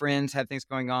together and friends have things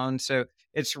going on. So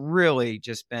it's really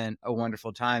just been a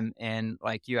wonderful time. And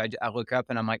like you, I look up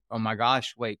and I'm like, oh my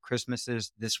gosh, wait, Christmas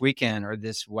is this weekend or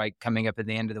this like coming up at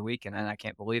the end of the weekend. And I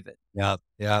can't believe it. Yeah.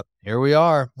 Yeah. Here we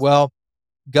are. Well,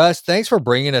 Gus, thanks for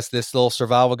bringing us this little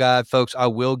survival guide, folks. I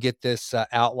will get this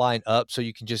outline up so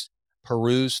you can just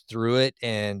peruse through it.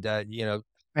 And,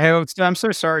 Hey, I'm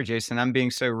so sorry, Jason. I'm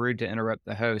being so rude to interrupt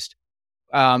the host.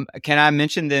 Can I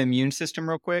mention the immune system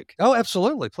real quick? oh,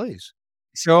 absolutely. Please.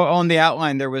 So on the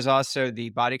outline, there was also the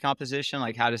body composition,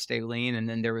 like how to stay lean, and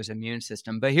then there was immune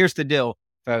system. But here's the deal,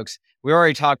 folks. We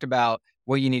already talked about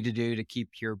what you need to do to keep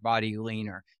your body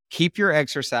leaner. Keep your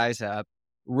exercise up.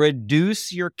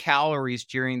 Reduce your calories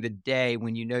during the day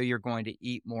when you know you're going to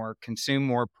eat more, consume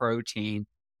more protein.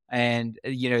 And,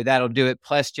 that'll do it.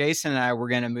 Plus, Jason and I, we're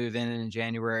going to move in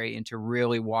January into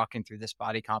really walking through this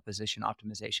body composition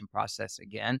optimization process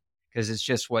again, because it's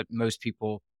just what most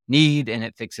people need, and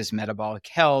it fixes metabolic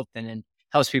health and then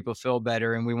helps people feel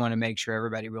better. And we want to make sure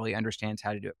everybody really understands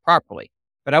how to do it properly.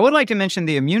 But I would like to mention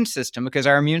the immune system, because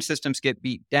our immune systems get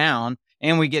beat down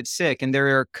and we get sick. And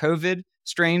there are COVID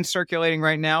strains circulating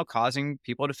right now causing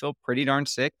people to feel pretty darn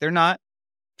sick. They're not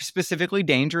specifically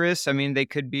dangerous. I mean, they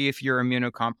could be if you're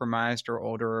immunocompromised or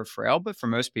older or frail, but for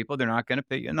most people, they're not going to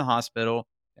put you in the hospital.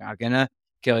 They're not going to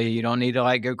kill you. You don't need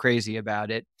to go crazy about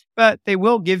it, but they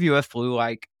will give you a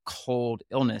flu-like cold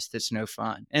illness that's no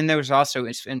fun. And there's also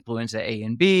influenza A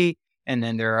and B. And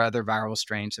then there are other viral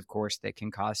strains, of course, that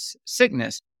can cause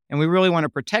sickness. And we really want to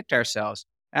protect ourselves.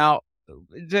 Now,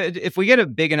 if we get a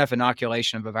big enough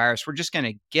inoculation of a virus, we're just going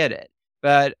to get it.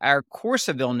 But our course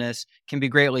of illness can be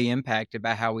greatly impacted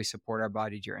by how we support our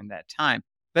body during that time.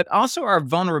 But also our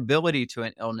vulnerability to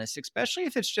an illness, especially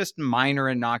if it's just minor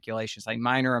inoculations, like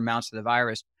minor amounts of the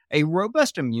virus. A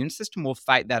robust immune system will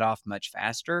fight that off much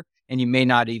faster, and you may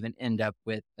not even end up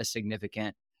with a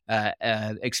significant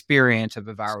experience of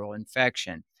a viral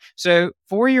infection. So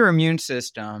for your immune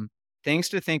system, things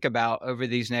to think about over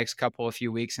these next couple of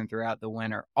few weeks and throughout the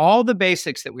winter, all the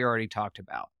basics that we already talked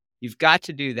about. You've got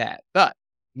to do that. But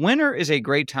winter is a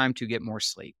great time to get more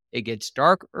sleep. It gets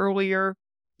dark earlier,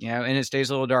 and it stays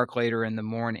a little dark later in the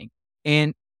morning.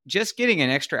 And just getting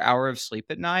an extra hour of sleep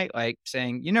at night, like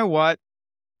saying, you know what,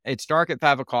 it's dark at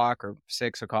 5 o'clock or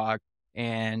 6 o'clock.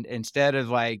 And instead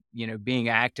of being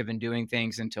active and doing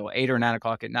things until 8 or 9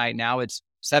 o'clock at night, now it's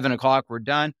 7 o'clock, we're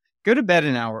done. Go to bed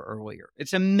an hour earlier.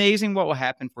 It's amazing what will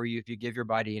happen for you if you give your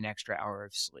body an extra hour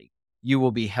of sleep. You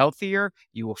will be healthier.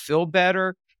 You will feel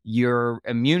better. Your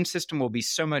immune system will be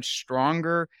so much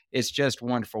stronger. It's just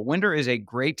wonderful. Winter is a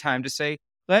great time to say,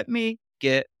 let me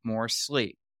get more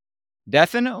sleep.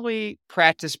 Definitely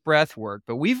practice breath work,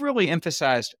 but we've really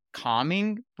emphasized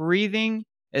calming breathing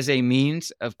as a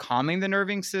means of calming the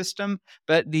nerving system.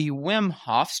 But the Wim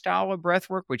Hof style of breath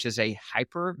work, which is a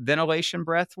hyperventilation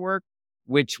breath work,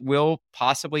 which will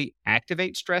possibly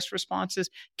activate stress responses,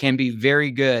 can be very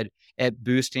good at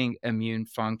boosting immune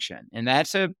function. And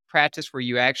that's a practice where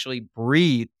you actually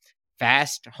breathe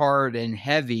fast, hard, and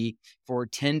heavy for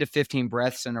 10 to 15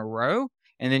 breaths in a row,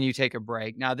 and then you take a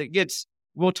break. Now,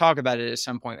 we'll talk about it at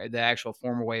some point, the actual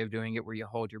formal way of doing it where you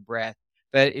hold your breath.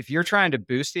 But if you're trying to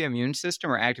boost the immune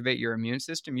system or activate your immune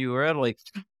system, you literally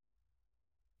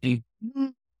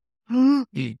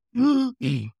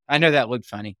I know that looked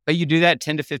funny, but you do that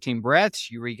 10 to 15 breaths,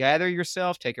 you regather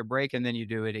yourself, take a break, and then you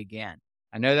do it again.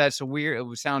 I know it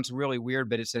sounds really weird,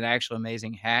 but it's an actual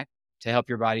amazing hack to help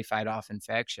your body fight off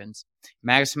infections.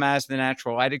 Maximize the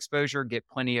natural light exposure, get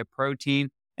plenty of protein,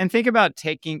 and think about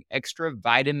taking extra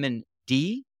vitamin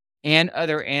D and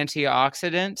other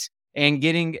antioxidants and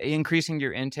increasing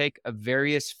your intake of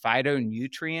various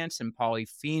phytonutrients and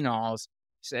polyphenols,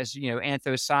 as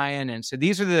anthocyanin. So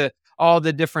these are all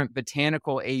the different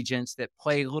botanical agents that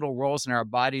play little roles in our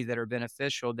body that are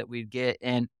beneficial that we get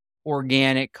in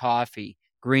organic coffee,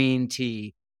 green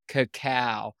tea,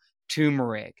 cacao,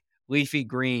 turmeric, leafy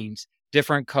greens,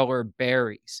 different colored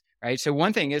berries, right? So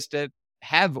one thing is to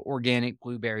have organic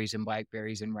blueberries and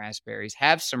blackberries and raspberries,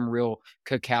 have some real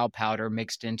cacao powder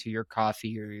mixed into your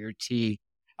coffee or your tea,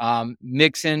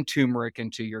 mix in turmeric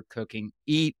into your cooking,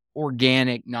 eat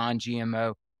organic,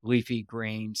 non-GMO leafy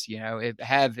greens.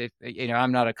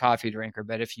 I'm not a coffee drinker,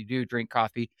 but if you do drink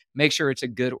coffee, make sure it's a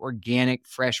good organic,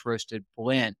 fresh roasted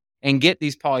blend and get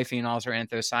these polyphenols or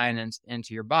anthocyanins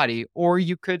into your body, or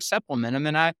you could supplement them.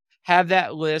 And I have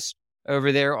that list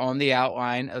over there on the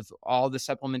outline of all the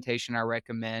supplementation I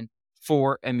recommend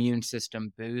for immune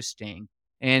system boosting.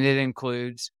 And it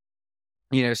includes,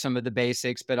 some of the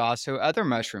basics, but also other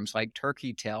mushrooms like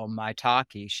turkey tail,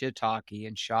 maitake, shiitake,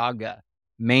 and chaga.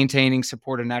 Maintaining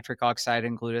supported nitric oxide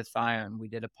and glutathione. We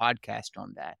did a podcast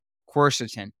on that.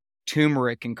 Quercetin,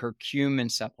 turmeric, and curcumin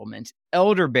supplements.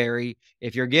 Elderberry,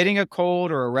 if you're getting a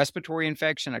cold or a respiratory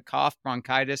infection, a cough,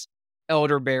 bronchitis,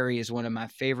 elderberry is one of my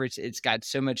favorites. It's got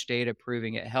so much data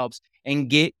proving it helps. And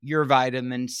get your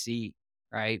vitamin C,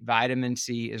 right? Vitamin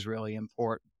C is really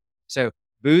important. So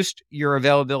boost your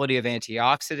availability of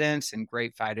antioxidants and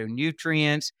great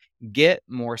phytonutrients, get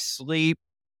more sleep,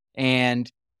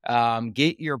 and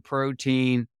get your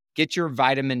protein, get your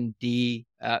vitamin D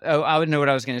I would know what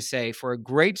I was going to say. For a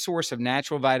great source of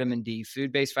natural vitamin D,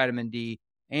 food-based vitamin D,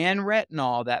 and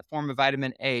retinol, that form of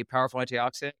vitamin A, powerful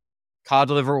antioxidant, cod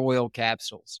liver oil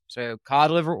capsules. So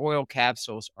cod liver oil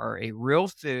capsules are a real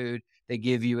food. They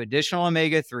give you additional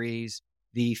omega-3s,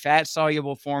 the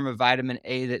fat-soluble form of vitamin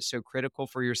A that's so critical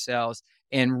for your cells,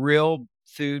 and real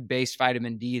food-based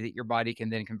vitamin D that your body can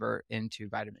then convert into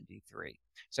vitamin D3.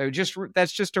 So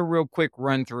that's just a real quick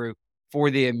run through for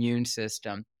the immune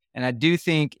system. And I do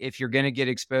think if you're going to get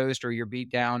exposed or you're beat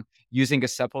down, using a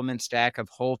supplement stack of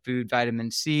whole food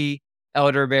vitamin C,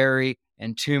 elderberry,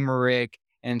 and turmeric,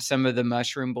 and some of the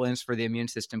mushroom blends for the immune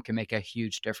system can make a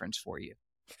huge difference for you.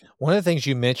 One of the things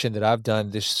you mentioned that I've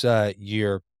done this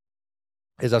year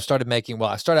is I've started making, well,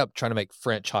 I started out trying to make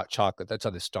French hot chocolate. That's how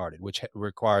this started, which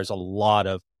requires a lot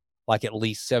of, like, at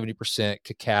least 70%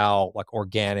 cacao, like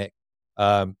organic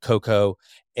cocoa,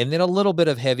 and then a little bit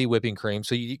of heavy whipping cream.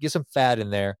 So you get some fat in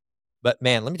there. But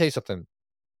man, let me tell you something.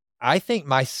 I think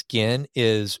my skin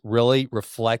is really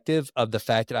reflective of the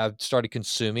fact that I've started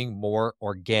consuming more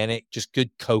organic, just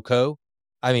good cocoa.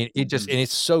 I mean, it just, Mhm. and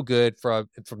it's so good from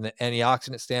the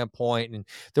antioxidant standpoint. And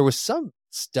there was some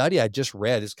study I just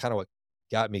read, is kind of what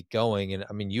got me going. And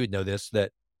I mean, you would know this,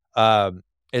 that um,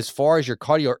 as far as your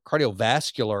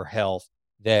cardiovascular health,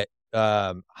 that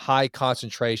high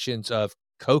concentrations of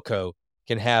cocoa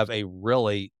can have a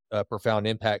really profound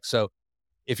impact. So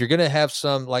if you're gonna have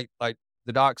some, like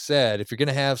the doc said, if you're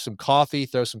gonna have some coffee,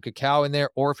 throw some cacao in there,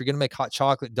 or if you're gonna make hot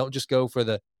chocolate, don't just go for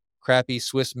the crappy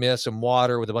Swiss Miss and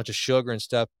water with a bunch of sugar and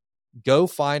stuff. Go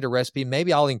find a recipe.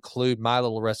 Maybe I'll include my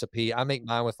little recipe. I make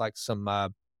mine with, like,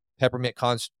 some, peppermint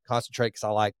concentrate, because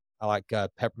I like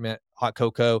peppermint hot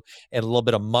cocoa and a little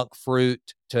bit of monk fruit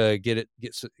to get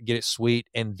it sweet,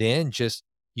 and then just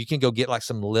you can go get, like,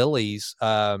 some Lily's,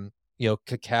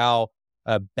 cacao,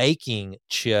 baking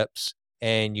chips,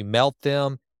 and you melt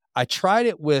them. I tried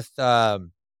it with,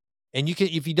 and you can,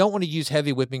 if you don't wanna use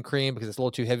heavy whipping cream because it's a little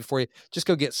too heavy for you, just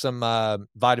go get some,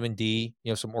 vitamin D,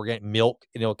 some organic milk,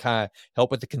 and it'll kinda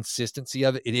help with the consistency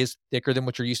of it. It is thicker than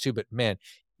what you're used to, but man,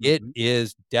 it Mhm.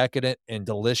 is decadent and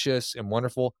delicious and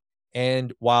wonderful,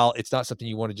 and while it's not something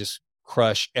you wanna just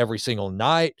crush every single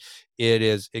night,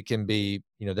 it can be,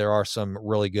 there are some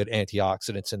really good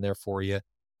antioxidants in there for you,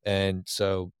 and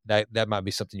so that might be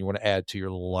something you wanna add to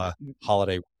your little,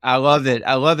 holiday. I love it.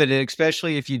 I love it,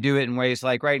 especially if you do it in ways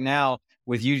like right now,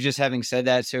 with you just having said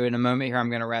that. So in a moment here, I'm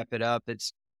going to wrap it up.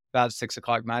 It's about 6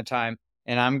 o'clock my time,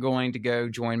 and I'm going to go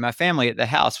join my family at the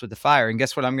house with the fire. And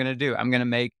guess what I'm going to do? I'm going to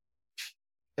make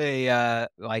a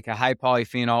like a high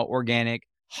polyphenol organic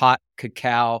hot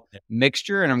cacao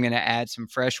mixture, and I'm going to add some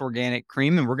fresh organic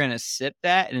cream, and we're going to sip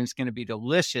that, and it's going to be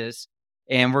delicious,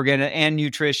 and and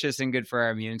nutritious and good for our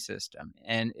immune system,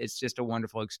 and it's just a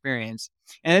wonderful experience.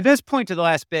 And at this point, to the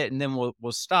last bit, and then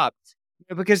we'll stop,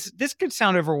 because this could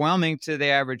sound overwhelming to the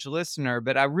average listener,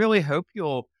 but I really hope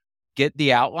you'll get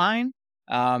the outline.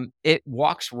 It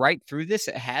walks right through this.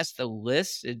 It has the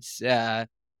list. It's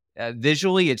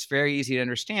visually, it's very easy to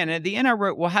understand. And at the end, I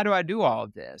wrote, well, how do I do all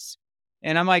of this?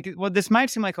 And I'm like, well, this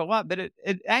might seem like a lot, but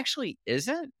it actually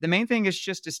isn't. The main thing is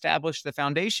just establish the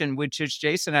foundation, which is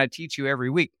Jason and I teach you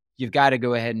every week. You've got to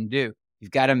go ahead and do.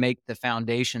 You've got to make the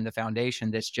foundation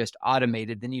that's just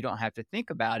automated. Then you don't have to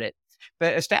think about it.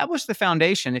 But establish the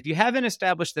foundation. If you haven't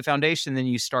established the foundation, then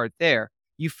you start there.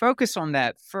 You focus on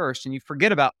that first and you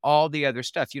forget about all the other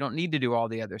stuff. You don't need to do all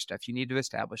the other stuff. You need to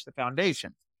establish the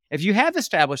foundation. If you have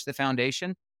established the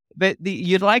foundation, but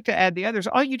you'd like to add the others,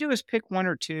 all you do is pick one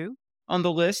or two on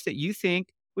the list that you think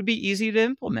would be easy to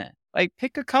implement. Like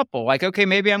pick a couple. Like, okay,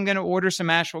 maybe I'm going to order some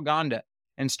ashwagandha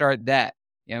and start that.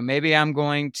 Maybe I'm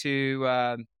going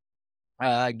to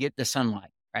get the sunlight.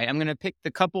 Right. I'm going to pick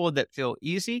the couple that feel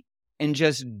easy and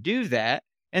just do that,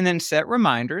 and then set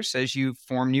reminders as you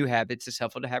form new habits. It's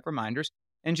helpful to have reminders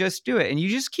and just do it. And you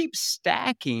just keep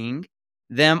stacking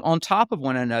them on top of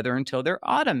one another until they're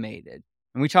automated.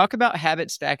 And we talk about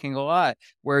habit stacking a lot,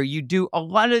 where you do a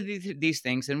lot of these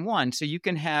things in one. So you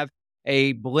can have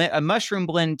a mushroom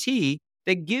blend tea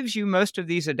that gives you most of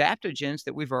these adaptogens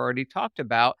that we've already talked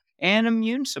about and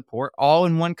immune support all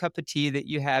in one cup of tea that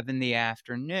you have in the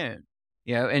afternoon.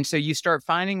 And so you start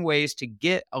finding ways to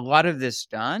get a lot of this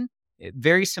done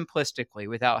very simplistically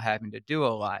without having to do a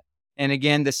lot. And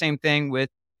again, the same thing with,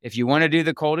 if you want to do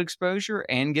the cold exposure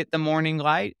and get the morning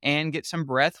light and get some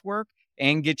breath work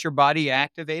and get your body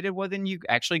activated, well, then you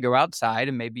actually go outside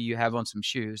and maybe you have on some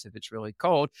shoes if it's really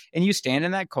cold, and you stand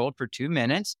in that cold for 2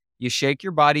 minutes. You shake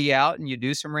your body out and you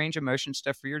do some range of motion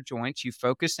stuff for your joints. You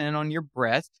focus in on your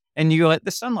breath and you let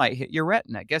the sunlight hit your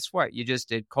retina. Guess what? You just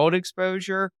did cold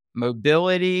exposure,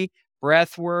 mobility,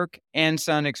 breath work, and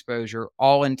sun exposure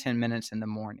all in 10 minutes in the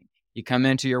morning. You come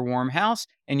into your warm house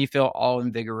and you feel all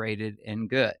invigorated and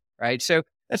good, right? So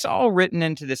that's all written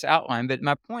into this outline. But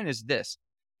my point is this: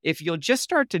 if you'll just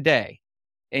start today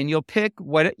and you'll pick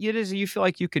what it is you feel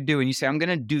like you could do, and you say, I'm going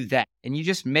to do that, and you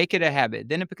just make it a habit,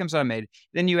 then it becomes automated.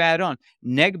 Then you add on.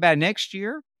 By next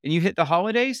year, and you hit the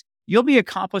holidays, you'll be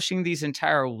accomplishing these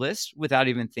entire lists without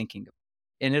even thinking of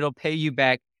it. And it'll pay you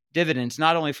back dividends,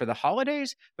 not only for the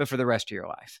holidays, but for the rest of your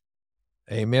life.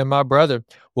 Amen, my brother.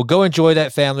 Well, go enjoy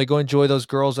that family. Go enjoy those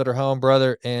girls that are home,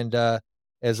 brother. And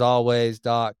as always,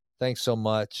 Doc, thanks so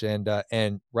much.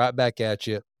 And right back at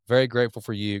you. Very grateful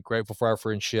for you. Grateful for our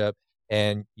friendship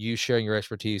and you sharing your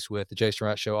expertise with the Jason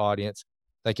Wright Show audience.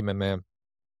 Thank you, my man.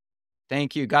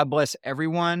 Thank you. God bless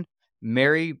everyone.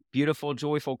 Merry, beautiful,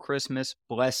 joyful Christmas.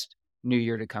 Blessed New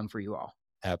Year to come for you all.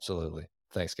 Absolutely.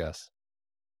 Thanks, guys.